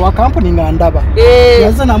to wa company nga ndaba.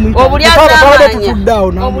 Yazze na mwita.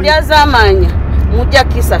 Obulyaza amanya mujja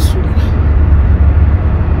kisasulira.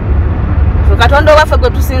 Katonda waffe gwe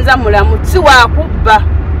tusinza mulamu si wa kubba.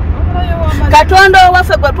 Katonda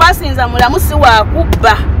waffe gwe twasinza mulamu si wa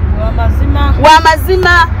kubba. Wa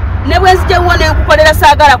mazima ne bwenzije wone nkukolera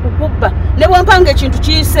saagala kukubba ne bwempanga ekintu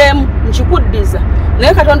kiyiseemu nkikuddiza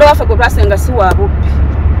naye Katonda waffe gwe twasenga si wa bubbi.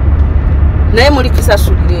 Naye muli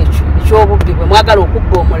kisasulira ekyo eky'obubbi bwe mwagala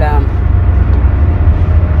okubba omulamu.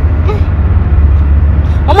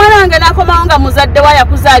 Omwana wange n'akomawo nga muzadde wa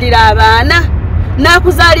yakuzaalira abaana.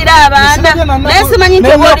 Nakuzalira abaana nesimanyi nti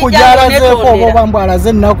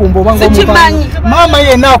mama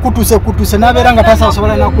ye nakutuse nabeera nga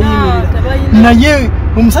tasasobola nakuyimirira naye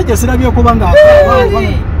omusajja sirabye kuba nga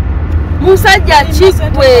musajja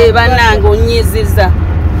kikwe banange onyiziza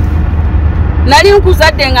nali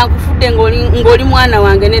nkuzadde nga nkufudde ng'oli mwana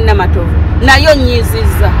wange n'ennamatovu naye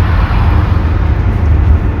onyiziza.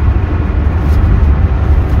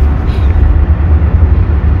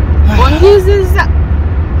 Onyiziza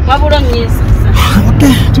wabula onyiziza.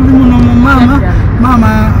 Okay, tuli muno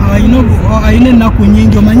mama ayina ennaku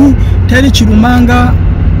nnyingi omanyi teri kirumanga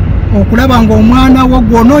okulaba ng'omwana wo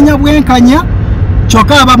gw'onoonya bwenkanya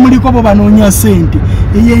kyokka abamuliko bo banoonya ssente.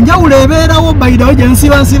 Eyo enjawulo ebeerawo bayirawo gye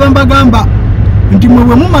nsiba mbagamba nti mwe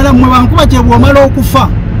bwe mumala mwe bankuba kye bw'omala okufa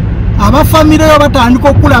abafamireyo batandika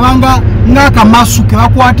okulaba ng'akamasu ke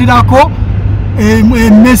bakwatirako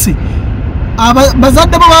emmese.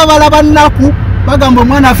 Bazadde bo baba balaba nnaku bagamba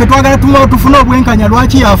omwana affe twagala tufune obwenkanya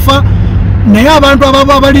lwaki yafa naye abantu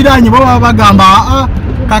ababa baliraanye bo baba bagamba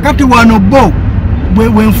kakati wano bo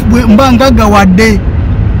mba ngaggawadde.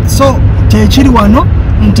 So kyekiri wano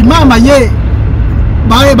nti maama ye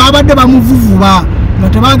babadde bamuvuvuba nga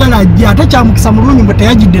tebaagala ajje ate kyamukisa mulungi bwe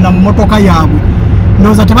teyajidde na mu motoka yaabwe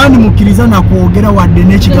ndowooza tebandimukkiriza nakwogera wadde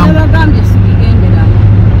n'ekigambo.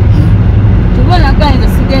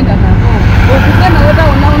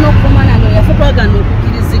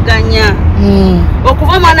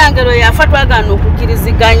 Okuva omwana ngero yafa twagaana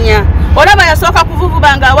okukkiriziganya. Olaba yasooka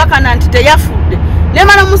kuvuvuba ng'awakana nti teyafudde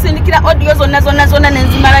nemala musindikira audio zonna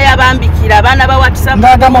nenzimala yabambikira abaana bawatisa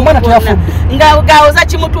ng'awoza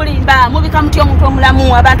kimutulimba mubika muti omuntu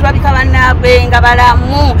omulamu abantu babika bannaabwe nga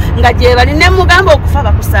balamu nga gye bali ne mugamba okufa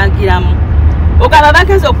bakusangiramu ogamba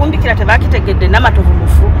bagenza okumbikira tebakitegedde n'amatovu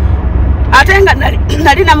mufu. Ate nga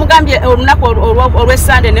nali namugambye olunaku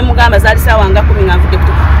olw'Essande ne mugamba zaali ssaawa nga 10 nga nvudde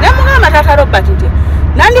ku ne mugamba taata Robert nti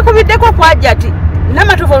nandikubiddeko kwajja ati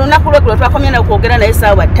n'amatovu olunaku lweggulo twakomye nakwogera naye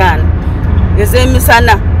ssaawa 5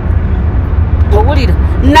 ez'emisana owulira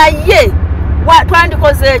naye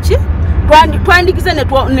twandikoze eki twandikize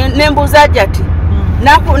nembuuza jati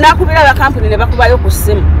nakubira abakampuni ne bakubayo ku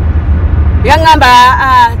ssimu yaŋŋamba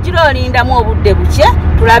gira olindamu obudde bukye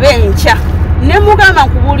tulabe enkya ne mugamba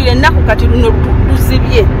nkubuulire ennaku kati luno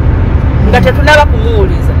luzibye nga tetunaba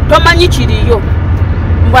kumuwuliza tomanyi kiriyo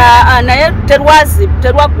naye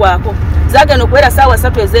terwaggwako zagenda okubeera ssaawa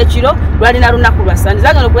 3 ez'ekiro lwalina lunaku lwa Sande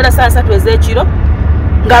zagenda okubeera ssaawa 3 ez'ekiro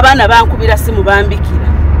ng'abaana bankubira simu bambikira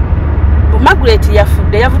Margaret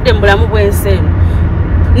yavudde mu bulamu bw'ensi eno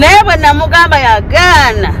naye bwe namugamba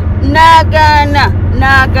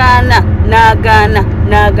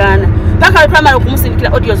n'agaana paka lwe twamala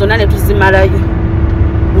okumusindikira audio zonna ne tuzimalayo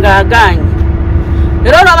ng'agaanye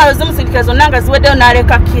era olwamala zimusindikira zonna nga ziweddeyo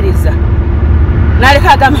n'aleka akkiriza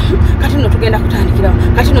n'aleka agamba kati nno tugenda kutandikirawo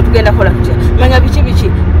kati nno tugenda kukola tutya manya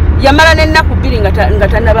biki yamala n'ennaku 2 nga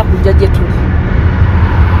tannaba kujja gye tuli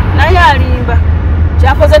naye alimba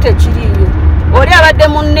kyakoze tekiriyo oli abadde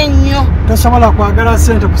munne nnyo tosobola kwagala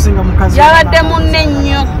ssente kusinga mukazi yabadde munne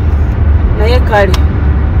nnyo naye kale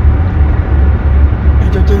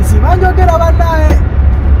ekyo kyensiba njogera bannaye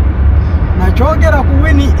nakyogera ku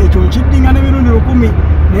Wini ekyo nkiddinga n'emirundi 10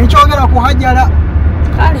 nekyogera ku Hajjala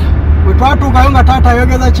kale bwe twatuukayo nga taata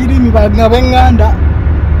ayogeza kirimi nga b'eŋŋanda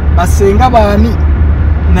basenga baani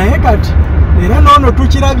naye kati era noono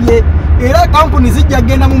tukirabye era kampuni zijja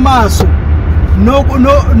genda mu maaso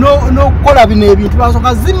n'okukola bino ebintu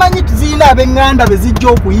basooka zimanyi zirina ab'eŋŋanda be zijja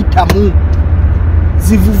okuyitamu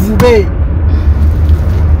zivuvube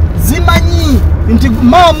zimanyi nti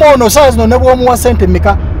maama ono saa zino ne bw'omuwa ssente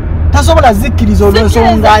mmeka tasobola zikkiriza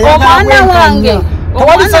olw'ensonga omwana wange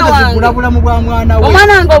Tewali sente zigula bulamu bwa mwana we.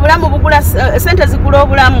 Omwana wange obulamu bugula sente zigula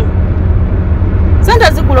obulamu.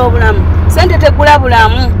 Sente zigula obulamu. Sente tegula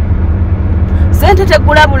bulamu. Sente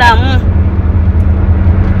tegula bulamu.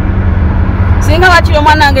 Singa wakiri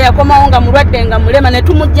omwana wange yakomawo nga mulwadde nga mulema ne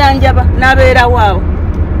tumujjanjaba n'abeera waawo.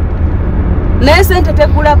 Naye sente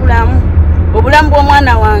tegula bulamu. Obulamu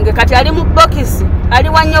bw'omwana wange kati ali mu bokisi. Ali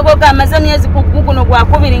wanyogoga amaze myezi guno gwa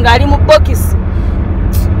 2 nga ali mu bokisi.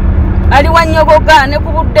 Ali wanyogoga ne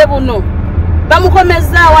ku budde buno.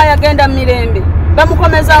 Bamukomezaawo ayagenda mu mirembe.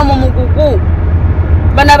 Bamukomezaawo mu mugugu.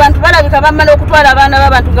 Bana abantu balabika bamala okutwala abaana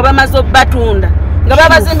b'abantu nga bamaze obbatunda. Nga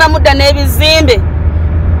babazimba mudda n'ebizimbe.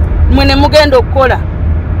 Mwe ne mugenda okukola.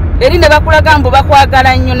 Eri ne bakulaga mbu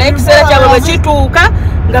bakwagala nnyo naye ekiseera kyabwe bwe kituuka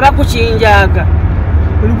nga bakukinjaga.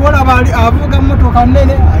 Olikola bali avuga mmotoka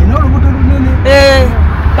nnene ayina olubuto lunene.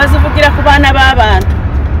 Bazivugira ku baana b'abantu.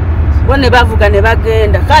 Bo ne bavuga ne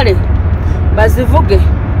bagenda. Kale bazivuge.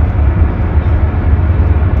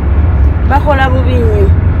 Bakola bubi nnyo.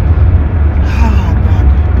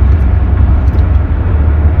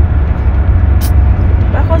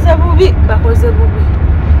 Bakoze bubi, bakoze bubi.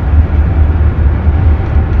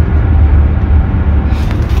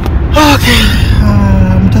 Okay.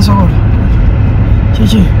 Mutasobola.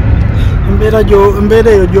 Chichi. Embeera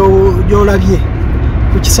eyo gy'olabye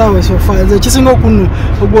ku kisaawe sofa nze kisinga okunu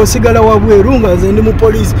ogwosigala wabweru nga nze ndi mu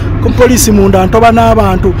polisi munda ntoba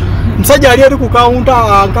n'abantu musajja ali eri ku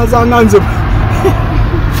kawunta ankazanga nze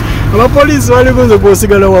abapoliisi bali kunze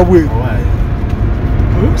gwosigala wabweru.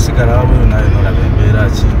 Sigala wabweru naye nolaba embeera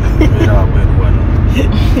ki embeera wabweru wano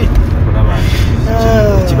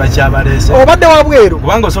kiba kyabaleese obadde wabweru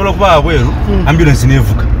kubanga osobola okuba wabweru ambulance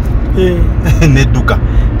neevuga nedduka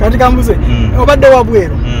kati kambuze obadde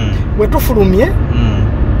wabweru wetufulumye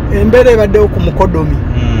embeera ebaddewo ku mukodomi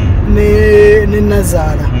ne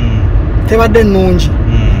Nazaala tebadde nnungi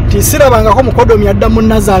tisirabangako mukodomi adda mu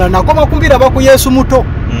Nazaala nakoma kumbiraba ku Yesu muto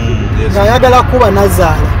ng'ayagala kuba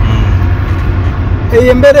Nazaala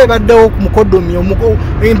eyo embeera ebaddewo ku mukodomi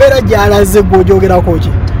embeera gy'alaze gw'ogyogerako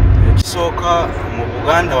ki ekisooka mu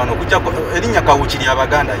Buganda wano kujja erinnya Kawuki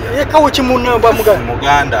ly'Abaganda Kawuki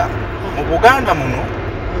Muganda mu Buganda muno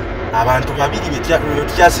abantu babiri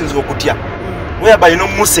tukyasinza okutya whereby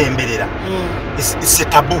n'omusemberera it's a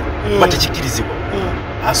taboo but kikirizibwa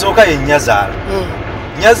asooka ye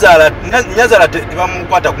Nnyazala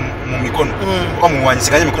tebamukwata mu mikono oba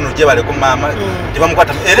muwanyisiganye emikono gyebaleko maama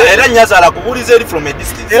tebamukwata era Nnyazala akubuuliza eri from a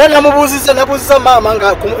distance era nabuuziza maama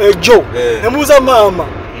nga ejo nemuuza maama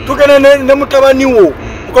tugenda ne mutabani wo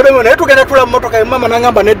mukodomi naye tugenda tula mu motoka maama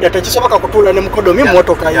nangamba nedda tekisoboka kutuula ne mukodomi mu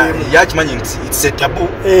motoka yakimanyi nti it's a taboo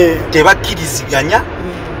tebakkiriziganya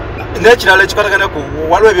n'ekirala ekikwatagana ku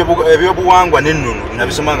waliwo ebyobuwangwa n'ennono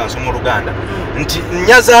nabisoma nga nsoma Oluganda nti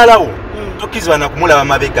Nnyazaalawo tokkirizibwa na kumulaba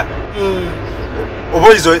mabega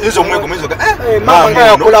oba izo omwegomezo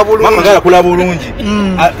maama ngayakula bulungi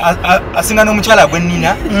asinga n'omukyala gwe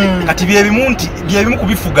nnina kati byebimu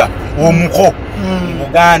kubifuga omuko mu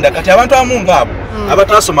Buganda kati abantu abamu ngaabo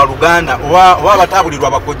abatasoma Luganda oba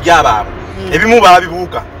abatabulirwa bakojja baabwe ebimu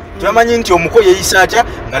baabibuuka tebamanyi nti omuko yeeyisa atya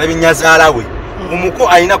nga ne Nnyazaala we omuko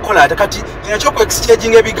alina kukola ate kati inakyoku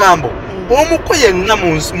exchanging ebigambo omuko yenna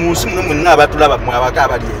mu nsi muno mwenna abatulaba mwe abaka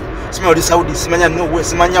abali eyo simanya oli Saudi simanya nowe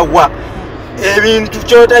simanya wa ebintu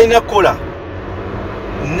kyotalina kukola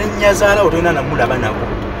ne Nnyazaala otolina namulaba nabo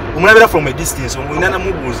omulabira from a distance olina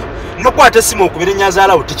namubuuza nokwata essimu okubira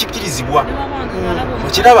Nnyazaala wo tekikkirizibwa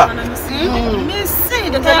okiraba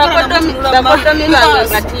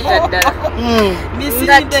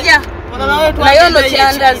naye ono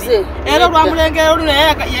kyandaze era olwamulengera oluno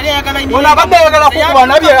yali ayagala abadde ayagala kukuba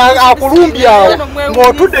nabye akulumbye awo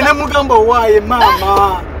ng'otudde ne mugamba owaaye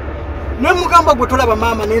maama ne mugamba gwe tolaba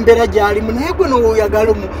maama n'embeera gy'alimu naye gwe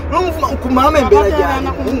n'oyagala ku maama embeera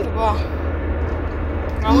gy'alimu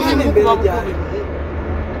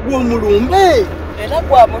gw'omulumbe era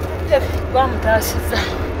gwamutute gwamutaasiza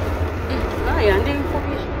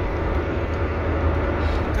yandikubye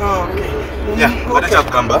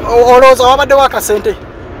olowooza wabaddewo akasente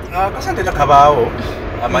akasente takabaawo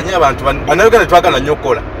amanyi abantu bannayuganda twagala nnyo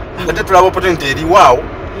okukola ate tulaba opportunity eriwaawo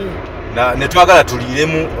netwagala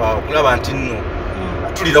tuliiremu okulaba nti nno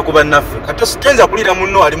tuliira ku bannaffe kati tenza kuliira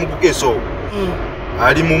munno ali mugugeso ogwo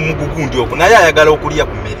ali mu mugugu ndi ogwo naye ayagala okulya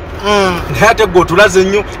ku mmere naye ate gwe otulaze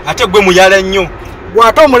nnyo ate gwe muyala nnyo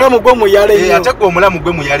gwate omulamu gwe muyala nnyo ate gwe omulamu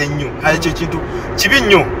gwe muyala nnyo ekyo kintu kibi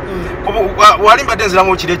nnyo wali mbadde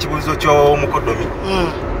nziramu kiri ekibuuzo ky'omukodomi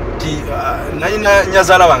ti nalina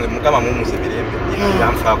Nnyazaala wange mukama mumuze mirembe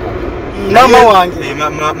yanfaako maama wange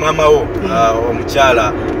maama wo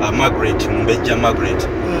omukyala Margaret Mumbejja Margaret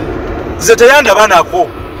ze teyandabanako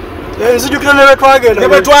nzijukira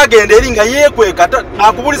ne twagenda eri nga yeekweka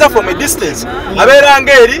akubuliza from a distance abeera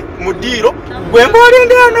ng'eri mu ddiiro gwe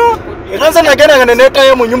ng'olinda eno era nze nagendanga ne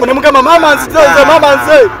neetayo mu nyumba ne mugamba maama nzize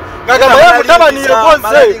ngagamba ye mutabani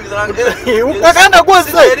gwoze kaganda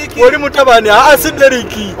gwoze oli mutabani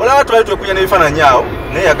asideriki olaba twali twekunya n'ebifaananyi awo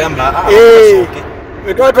naye yagamba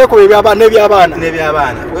twali twekuba n'ebyabaana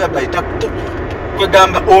weyabayita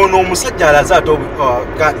kwegamba ono omusajja alaze ate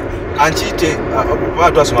ankiyite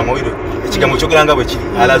oba twasoma mawiro ekigambo kyogeranga bwe kiri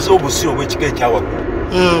alaze obusiro bw'ekika ekyawaggulu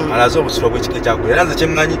era nze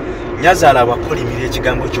kyemmanyi Nnyazala bwakolimira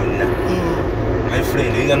ekigambo kyonna my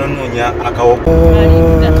friend oyinza nonoonya akawoko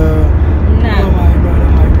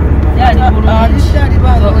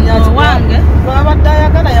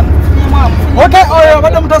oyo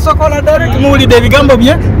abadde mutasokola direct muwulidde ebigambo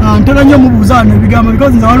bye ntera nnyo mubuuza wano ebigambo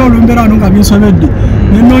because nze waliwo olumbeera wano nga binsobedde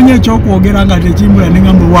nenoonya ekyokwogera nga tekimbula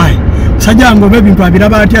neŋgambo waayi musajja ngo oba ebintu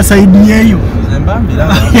abiraba atya sayidi yeeyo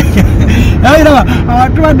era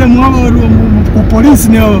tubadde ku poliisi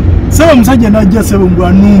sebo omusajja najja sebo ngu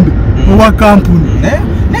anumbe owa kampuni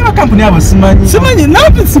naye bakampuni abo simanyi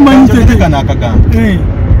napi simanyi tetekanakagambo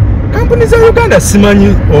kampuni za Uganda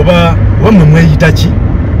simanyi oba mwe mweyita ki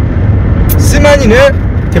simanyi naye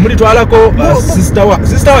temulitwalako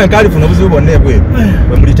sister wa enkalifuna obuzibu bonna ebweru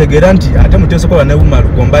bwe mulitegeera nti ate muteesokola ne bumalu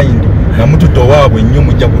combined nga mututo waabwe nnyo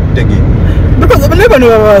mujja kutegeera because ne bano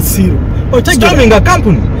babasiiro storming a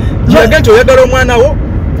company kiraga nti oyagala omwana wo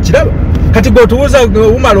kiraba kati gwotubuuza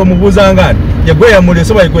bumalu omubuuza ngani yegweyamule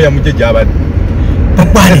oba yegweyamujje gyabadde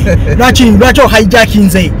babale lwaki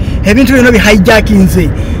ohijackinze ebintu byonna bihijackinze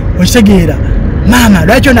okitegeera maama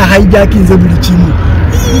lwaki ona hijackinze buli kimu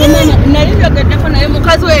nali byogeddeko naye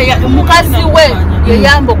mukazi we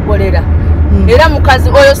yeyambogolera era mukazi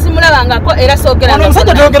oyo simulabangako era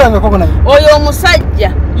oyo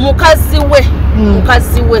omusajja mukazi we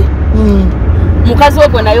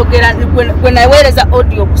gwe naweereza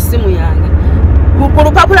audio ku simu yange ku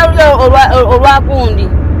lupapula olwagundi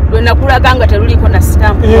lwe nakulaga nga teruliko na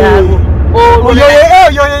stamp yalwo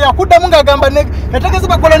oyo yakuddamu ng'agamba yategeze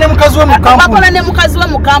bakola ne mukazi we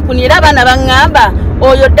mu kampuni era abaana baŋŋamba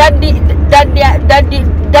oyo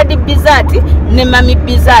daddi bizaati ne mami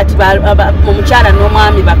bizaati omukyala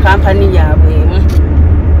n'omwami bakampani yaabwemu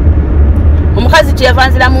omukazi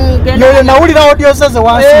kyeyavanzira mu ngendo nawulira audio ze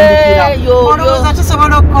wansindikira olowooza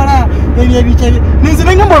tusobola okukola ebyo ebitebe ninze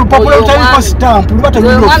nengamba olupapula lutaliko stamp luba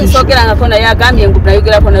mwami soogerangako naye agambye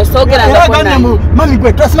nayogerako naye soogerangako naye mami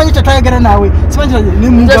gwe simanyi tetwayogera naawe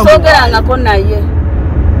nze soogerangako naye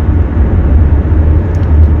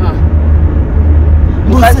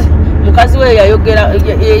mukazi we yayogera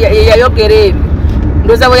ebyo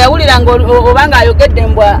ndooza bwe yawuliranga obanga ayogedde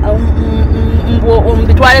mbwa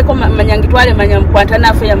mbitwaleko manya ngitwale manya mkwata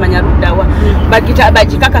naffe yamanya luddawa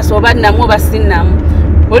bagikakasa oba nnamu oba sinnamu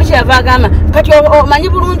oli kyeyava agamba kati omanyi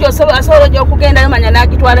bulungi asobola ojja okugendayo manya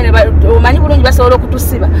n'agitwala omanyi bulungi basobola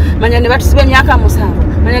okutusiba manya ne batusiba emyaka 7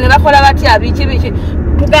 manya ne bakola batya biki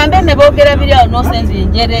tugambe ne boogera biri awo nosenzi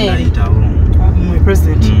njereeri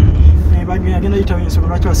agenda yitawo ensonga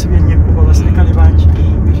lwaki basibye ennyo ekkubo abaserikale bangi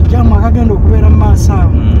ekijjamu akagenda okubeera mu maaso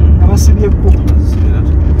awo nga basibye ekkubo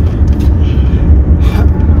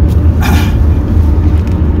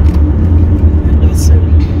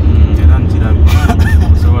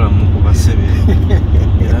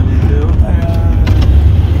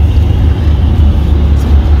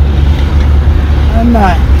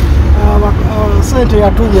sente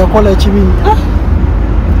yatuli yakola ekibiina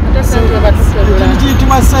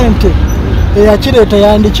kiyitibwa sente eyakireeta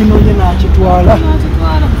yandikinonye nakitwala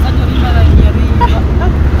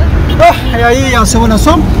yayiya asobola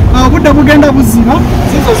so obudde bugenda buziba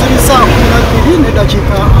zizo ziri saa 12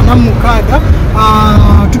 n'eddakiika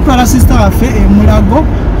 46 tutwala sisita waffe emulago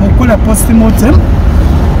okukola postmortem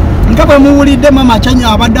nga bwe muwulidde mama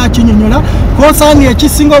abadde akinyonyola konsaani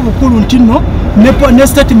ekisinga obukulu nti nno ne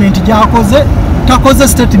statement gyakoze takoze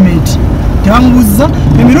statement tebamubuuza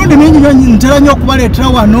emirundi mingi ntera nnyo okubaleetera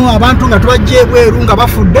wano abantu nga tubajja ebweru nga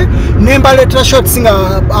bafudde ne mbaleetera shots nga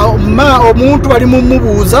omuntu bali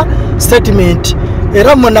mumubuuza statement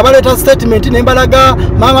era mwe nabaleeta statement ne mbalaga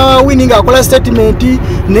maama wa Winnie ng'akola statement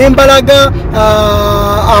ne mbalaga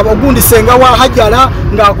ogundi senga wa Hajala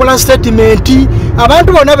ng'akola statement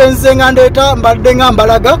abantu bonna benze nga ndeeta mbadde nga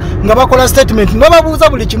mbalaga nga bakola statement nga babuuza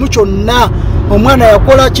buli kimu kyonna omwana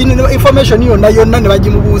yakola information yonna ne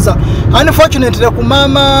bagimubuuza unfortunately ku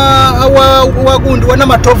maama wa gundi wana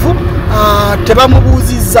matovu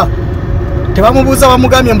tebamubuuza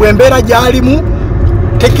bamugambye mbu embeera gy'alimu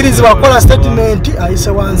tekirizibwa kukola statement ayise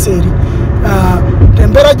wansi eri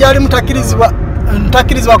embeera gy'alimu takirizibwa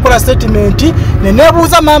ntakirizibwa kukola statement ne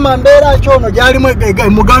nebuuza maama mbeera kyono gyalimu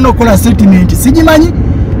mugaana okukola statement sigimanyi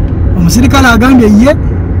omusirikale agambye ye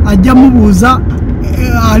ajja mubuuza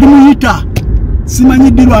ali muyita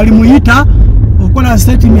simanyi ddirwa ali muyita okukola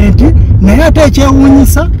statement naye ate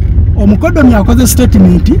ekyewuunyisa omukodomi akoze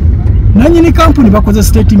statement nanyini kampuni bakoze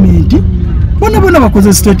statement bona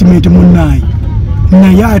bakoze statement munnayi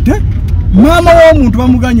naye ate maama w'omuntu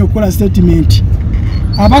bamuganye okukola statement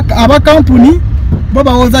aba kampuni bo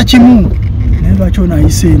bawoza kimu naye lwaki ono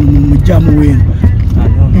ayise eno mumujjamu weeno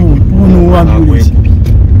ono wagulezi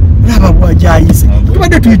laba bwajayise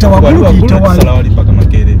tubadde tuyita waggulu tuyita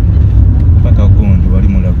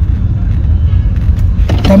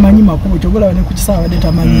tamanyi makubo kyogolaba ne ku kisaawa badde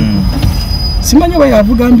tamanyi simanyi oba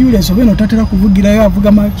yavuga ambulance oba eno tatera kuvugirayo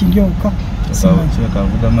avuga makindyoka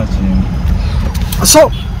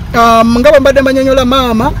so nga bambadde manyonyola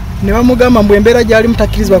maama ne bamugamba mbu embeera gyali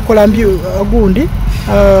mutakirizibwa kukola gundi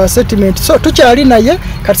settlement so tukyali naye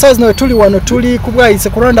kati saa zino tuli wano tuli ku bwayise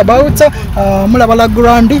ku roundabout mulaba la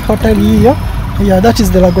Grand Hotel yiyo yeah, that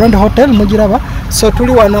is the La Grand Hotel mugiraba so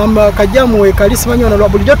tuli wano kajamu wekali simanyi ono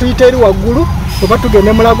bulijjo tuyita eri waggulu oba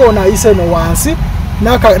tugende mulago ono ayise eno wansi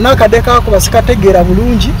n'akadde kakuba sikategeera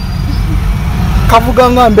bulungi kavuga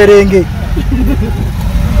nga mberenge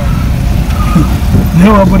naye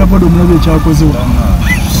wabodaboda omulabe ekyakozewa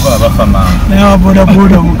naye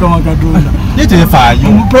wabodaboda mukama katonda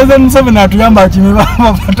President Museveni atuyamba akime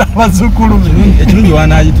bafata abazukulu ekirungi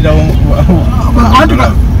wanayitirawo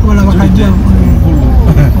olaba kajja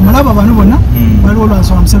omulaba bano bonna waliwo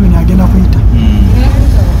olwansonga Museveni agenda kuyita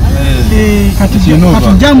kati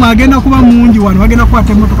jamu agenda kuba mungi wano bagenda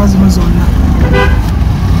kukwata emmotoka zino zonna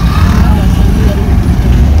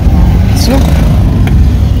so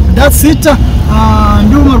that's it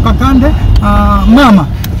ndi Omar Kakande mama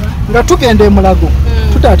nga tugende mulago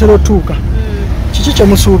tutatera otuuka kiki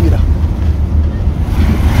kyemusuubira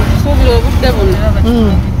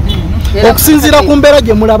okusinziira ku mbeera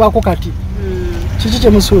gye mulabako kati kiki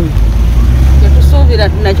kyemusuubira tusuubira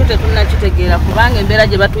nakyo tetunnakitegeera kubanga embeera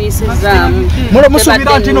gye batuyisizaamu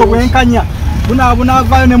musuubira nti n'obwenkanya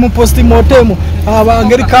bunaavaayo ne mu postmortem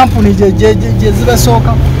ngeri kampuni gye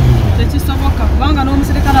zibasooka tekisoboka kubanga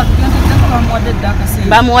n'omusirikale atugendeddeko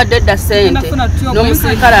bamuwadde dda ssente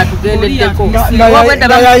n'omusirikale atugendeddeko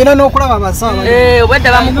yayina n'okulaba abasaaba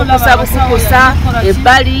obwedda bamukukusa bukukusa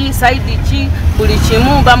ebbali saidi ki buli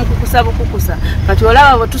kimu bamukukusa bukukusa kati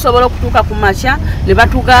olaba bwe tusobola okutuuka ku makya ne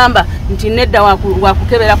batugamba nti nedda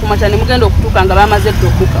wakukebera ku makya ne mugenda okutuuka nga bamaze dda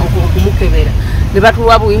okumukebera ne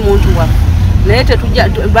batuwa buyi muntu waffe naye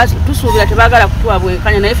tusuubira tebaagala kutuwa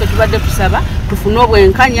bwenkanya naye ffe tubadde tusaba tufune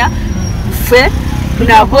obwenkanya ffe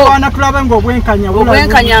nabo tulabe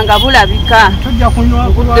ng'obwenkanya nga bulabika tujja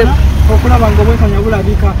okulaba ng'obwenkanya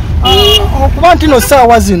bulabika okuba nti no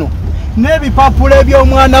ssaawa zino n'ebipapula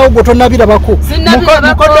eby'omwana wo gwe tonnabirabako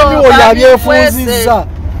mukodomi wo yabyefuuzizza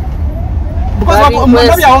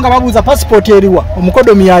ndabyawo nga babuuza pasipooti eriwa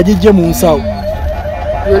omukodomi yagijje mu nsawo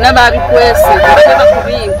byonna babikwese babadde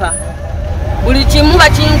bakubimpa buli kimu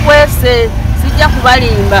bakinkwese sijja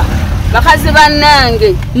kubalimba bakazi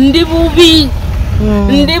bannange ndi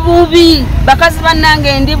bubi bakazi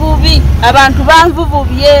bannange ndi bubi abantu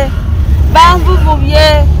banvuvubye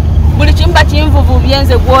buli kimu bakinvuvubye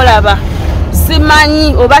nze gwolaba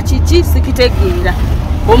simanyi oba kiki sikitegeera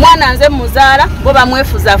omwana nze muzaala bo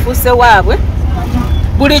bamwefuza afuuse waabwe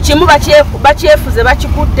buli kimu bakyefuze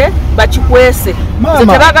bakikutte bakikwese nze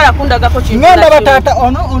tebagala kundagako kintu ngenda batata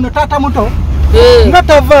ono tata muto nga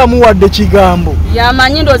tavaamu wadde kigambo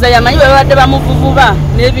yamanyi ndooza yamanyi babadde bamuvuvuba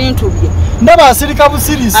n'ebintu bye ndaba asirika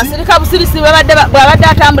busirisi bwabadde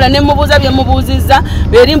atambula ne mubuuza bye mubuuzizza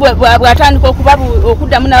beri bw'atandika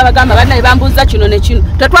okuddamu n'abagamba bannaye bambuuza kino ne kino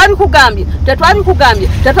tetwabikugambye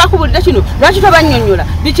tetwakubulira kino lwaki tobannyonnyola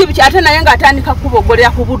biki ate naye ng'atandika kubogolera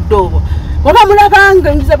ku budde obwo oba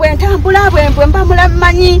mulabanga nze bwentambula bwembwe mba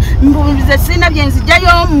mulamanyi nze sirina bye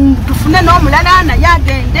nzijjayo tufune n'omulala naye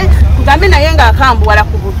agende tugambe naye ng'akambuwala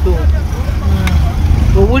ku budde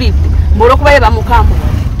obwo obulidde olw'okuba ye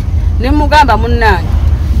bamukambuwala ne mugamba munnange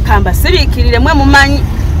kamba siriikirire mwe mumanyi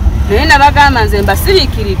naye nabagamba nze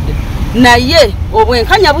mbasiriikiridde naye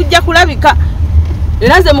obwenkanya bujja kulabika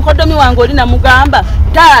era nze mukodomi wange oli namugamba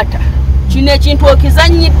taata kino ekintu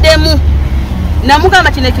okizannyiddemu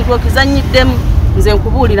namugamba kino ekintu okizannyiddemu nze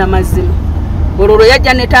nkubuulira mazima olwo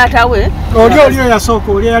yajja ne taata we oli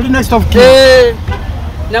yasooka oli yali next of kin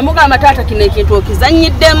namugamba taata kino ekintu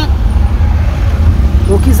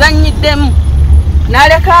okizannyiddemu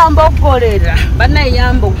naleka mbogolera bannaye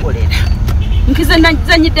yambogolera nkize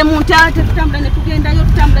nazanyiddemu ntaata tutambula ne tugendayo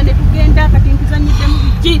kati nkizanyiddemu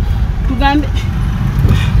biki tugambe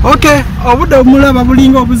Okay, obudde omulaba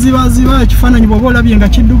bulinga obuzibaziba ekifaananyi bw'oba olabye nga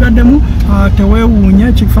kiddugaddemu teweewuunya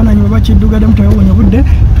ekifaananyi bw'oba kiddugaddemu teweewuunya obudde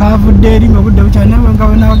kavudde eri ng'obudde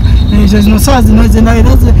bukyanaezo zino saa zino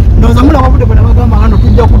ndowooza mulaba obudde bwe nabagamba hano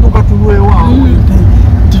tujja kutuuka tulwewaabwe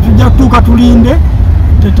tetujja kutuuka tulinde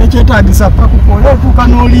tekyetaagisa pakukole otuuka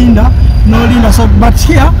n'olinda so but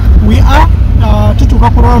here we are tutuuka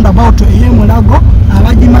ku roundabout ey'emulago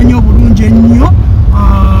abagimanyi obulungi ennyo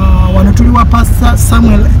wano tuli wa Pastor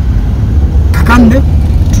Samuel Kakande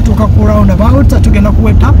tutuuka ku roundabout tugenda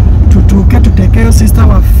kuweta tutuuke tuteekeyo sister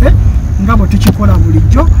waffe nga bwe tukikola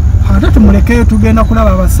bulijjo ate tumulekeyo tugenda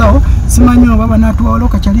kulaba abasawo simanyi oba banaatuwawula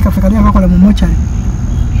okakyali kaffe kali akakola mu mochari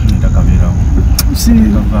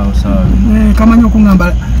kamanyi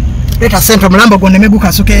okuŋŋamba leeta sente omulambo gwonneme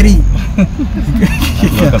gukasuka eri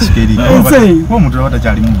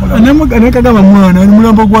nekagamba mwana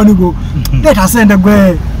omulambo gwanigo leeta sente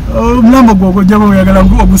gwe omulambo gwo jaba oyagala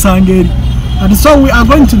ogusanga eri. And so we are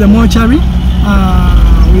going to the mortuary.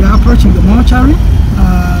 We are approaching the mortuary.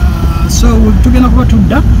 So tugenda kuba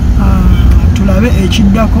tudda tulabe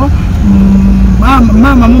ekiddako.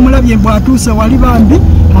 Mama mumulabye bw'atuuse wali bambi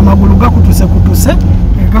amagulu gakutuse.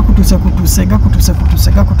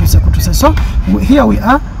 So here we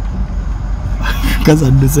are.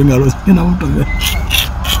 Kazadde sengalo sina mutobe.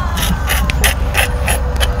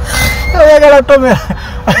 Oyagala tobe.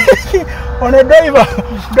 On a driver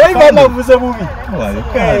na vuze bubi.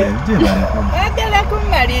 Agala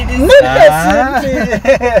kumaliriza.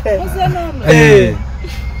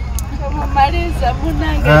 Maliza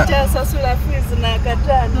munanga kyasasula fees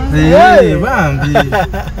n'akatano. Bambi.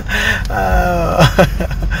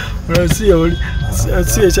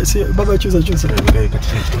 See, Baba choose.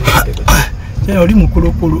 Oli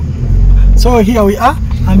mukulukulu. So here we are.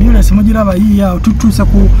 Ambulance mujiraba yiya tutusa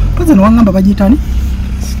ku poze no wangamba bagitani.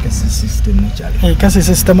 Kasi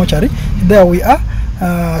system mochari. There we are.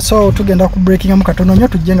 So tugenda ku breaking amu katono nyo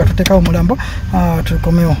tujenga tuteka omulambo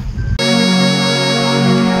tukomeo.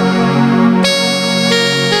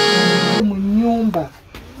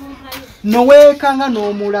 Nowekanga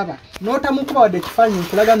n'omulaba n'otamukuba wadde ekifaananyi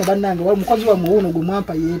nkulaga no bannange wali mukozi wa muwuno gwe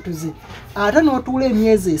mwampa yeetuze ate n'otuula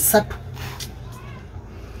emyezi 3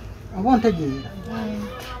 oba ontegeera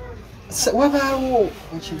wabaawo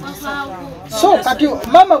so kati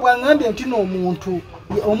mama bw'angambye nti n'omuntu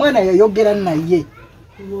omwana yayogera naye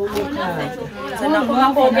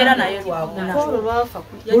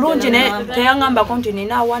bulungi teyangambako nti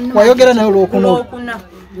nina wayogera naye olwokuna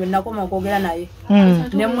nakoma okwogera naye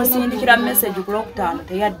nemusindikira message ku Lwokutaano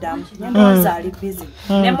teyaddamu nendowooza ali busy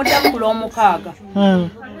nemuddamu ku Lwomukaaga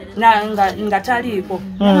nga taliiko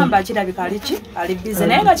nagamba kirabika ali busy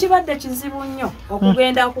naye nga kibadde kizibu nnyo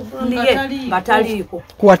okugenda ku gundi ye nga taliiko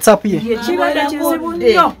ku WhatsApp ye kibadde kizibu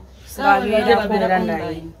nnyo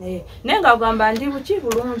naye nga agamba ndi buki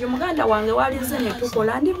bulungi muganda wange walize ne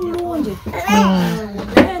tukola ndi bulungi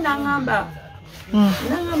naye nagamba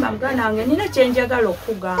muganda wange nina kyenjagala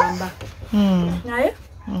okugamba naye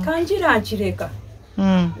kanjira nkireka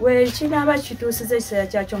wekinaaba kituusiza ekiseera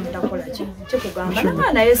kyakyo mutakola kikugamba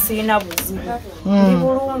naga naye siina buzibu ndi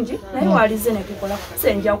bulungi naye walize ne tukola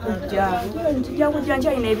kuze nja kujja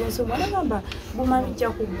nkyalina ebinsuubwa nagamba buma bijja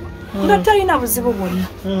kuggwa nga talina buzibu bwonna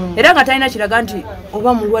era nga talina kiraga nti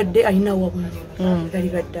oba mulwadde alina wabungi yali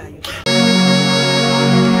baddaayo.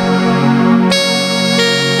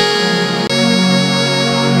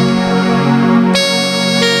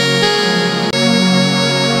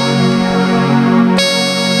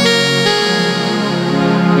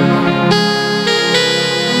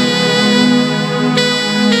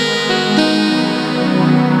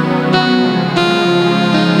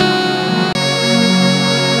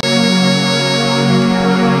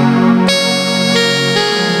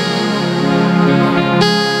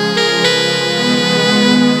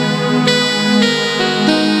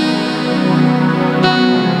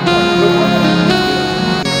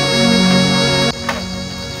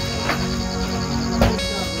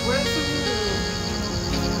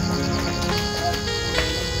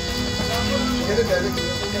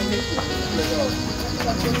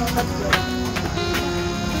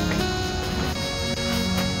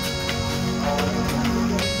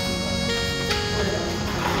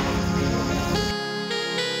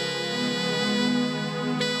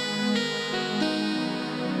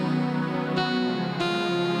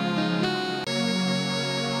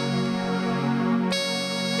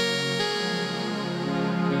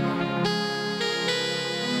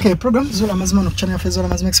 Okay, program Zola Mazima no channel Zola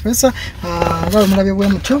Mazima Express. Wale mulabye bwe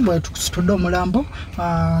mutyo bwe tukutudde omulambo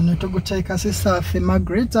ne tuguteeka sister Fe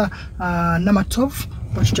Margaret Namatov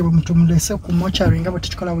bachite bwe mutumulese ku mochari nga bwe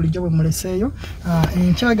tukikola bulijjo bwe muleseeyo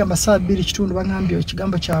enkyagamba saa 2 kitundu bangambye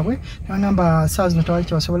ekigambo kyabwe bangamba saa zino tawali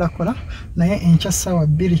kyabasobola kukola naye enkya saa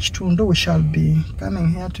 2 kitundu we shall be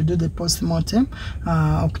coming here to do the postmortem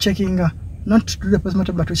okucheckinga not to do the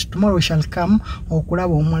postmortem but tomorrow we shall come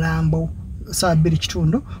okulaba omulambo saa 2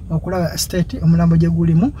 kitundu okulaba state omulambo gye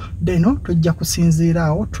gulimu deno tujja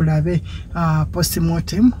kusinziiraawo tulabe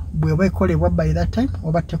postmortem bwe bwekolebwa by that time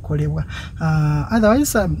oba tekolebwa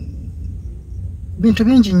otherwise bintu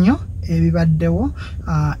bingi nnyo ebibaddewo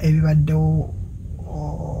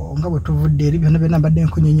nga bwe tuvudde eri byonna byonna mbadde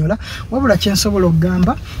nkunyonyola wabula kyensobola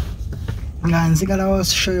okugamba nga nzigalawo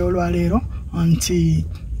show y'olwaleero nti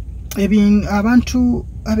abantu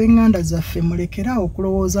ab'enganda zaffe mulekera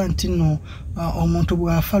okulowooza nti no omuntu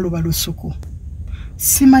bw'afa luba lusuku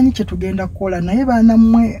simanyi kye tugenda kukola naye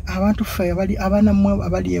baanammwe abantu ffe abaanammwe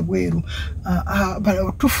abali ebweru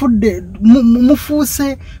tufudde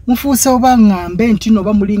mufuuse oba ŋŋambe nti no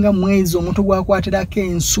bamulinga mwezi omuntu gwakwatirako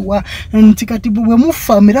ensuwa nti kati bwe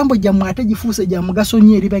mufa mirambo gyammwe ate gifuuse gya mugaso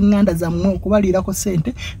nnyo eri b'enganda zammwe okubaliirako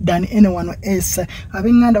ssente than anyone else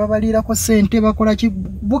ab'enganda babaliirako ssente bakola ki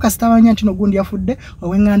bukasitabanya nti no gundi yafudde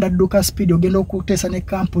ow'enganda adduka speed ogenda okuteesa ne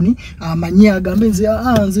kampuni amanyi agambe nze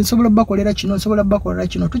nsobola bakolera kino nsobola bakolera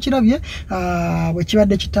kino tukirabye bwe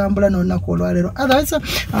kibadde kitambula n'olunaku olwaleero otherwise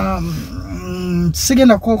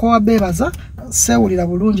sigenda kokowa beebaza sewulira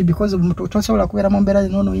bulungi because tosobola kubeera mu mbeera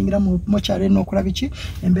nono oyingira mu mochari n'okola biki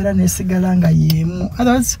embeera neesigala nga yeemu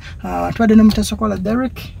otherwise tubadde ne Mutasokola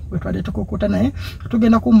Derek bwe tubadde tukukuta naye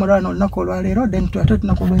tugenda kuwummulala n'olunaku olwaleero then ate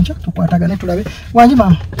tunaku olwenkya tukwatagane tulabe wangi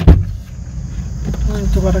maama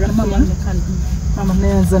tukwatagane mama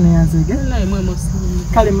neyanzege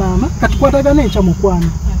kale maama katukwatagane enkya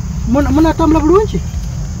mukwano munatambula bulungi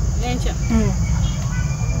enkya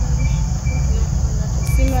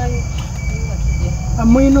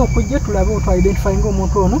mwina okujja tulabe otwa-identify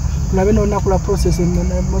ng'omuntu ono tulabe n'olunaku lwa process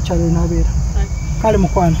mochari enaabeera kale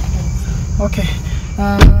mukwano okay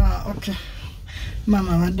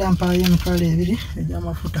maama abadde ampaayo emitwalo 2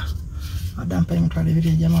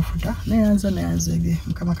 egy'amafuta neyanzege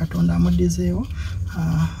mukama katonda amuddizeewo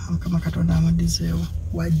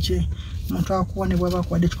wajje omuntu akuwane bw'aba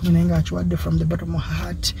akuwadde 10 naye ng'akiwadde from the bottom of her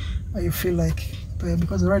heart you feel like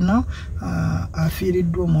because right now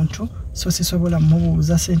afiiriddwa omuntu so sisobola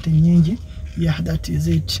mubuuza sente nnyingi yeah that is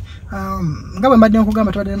it nga bwe mbadde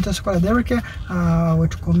nkugamba tubadde ne Mutasokola Derek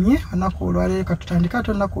wetukomye olunaku olwaleero katutandika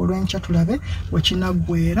ate olunaku olw'enkya tulabe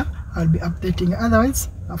wekinaggweera I'll be updating otherwise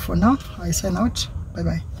for now I sign out bye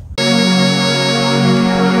bye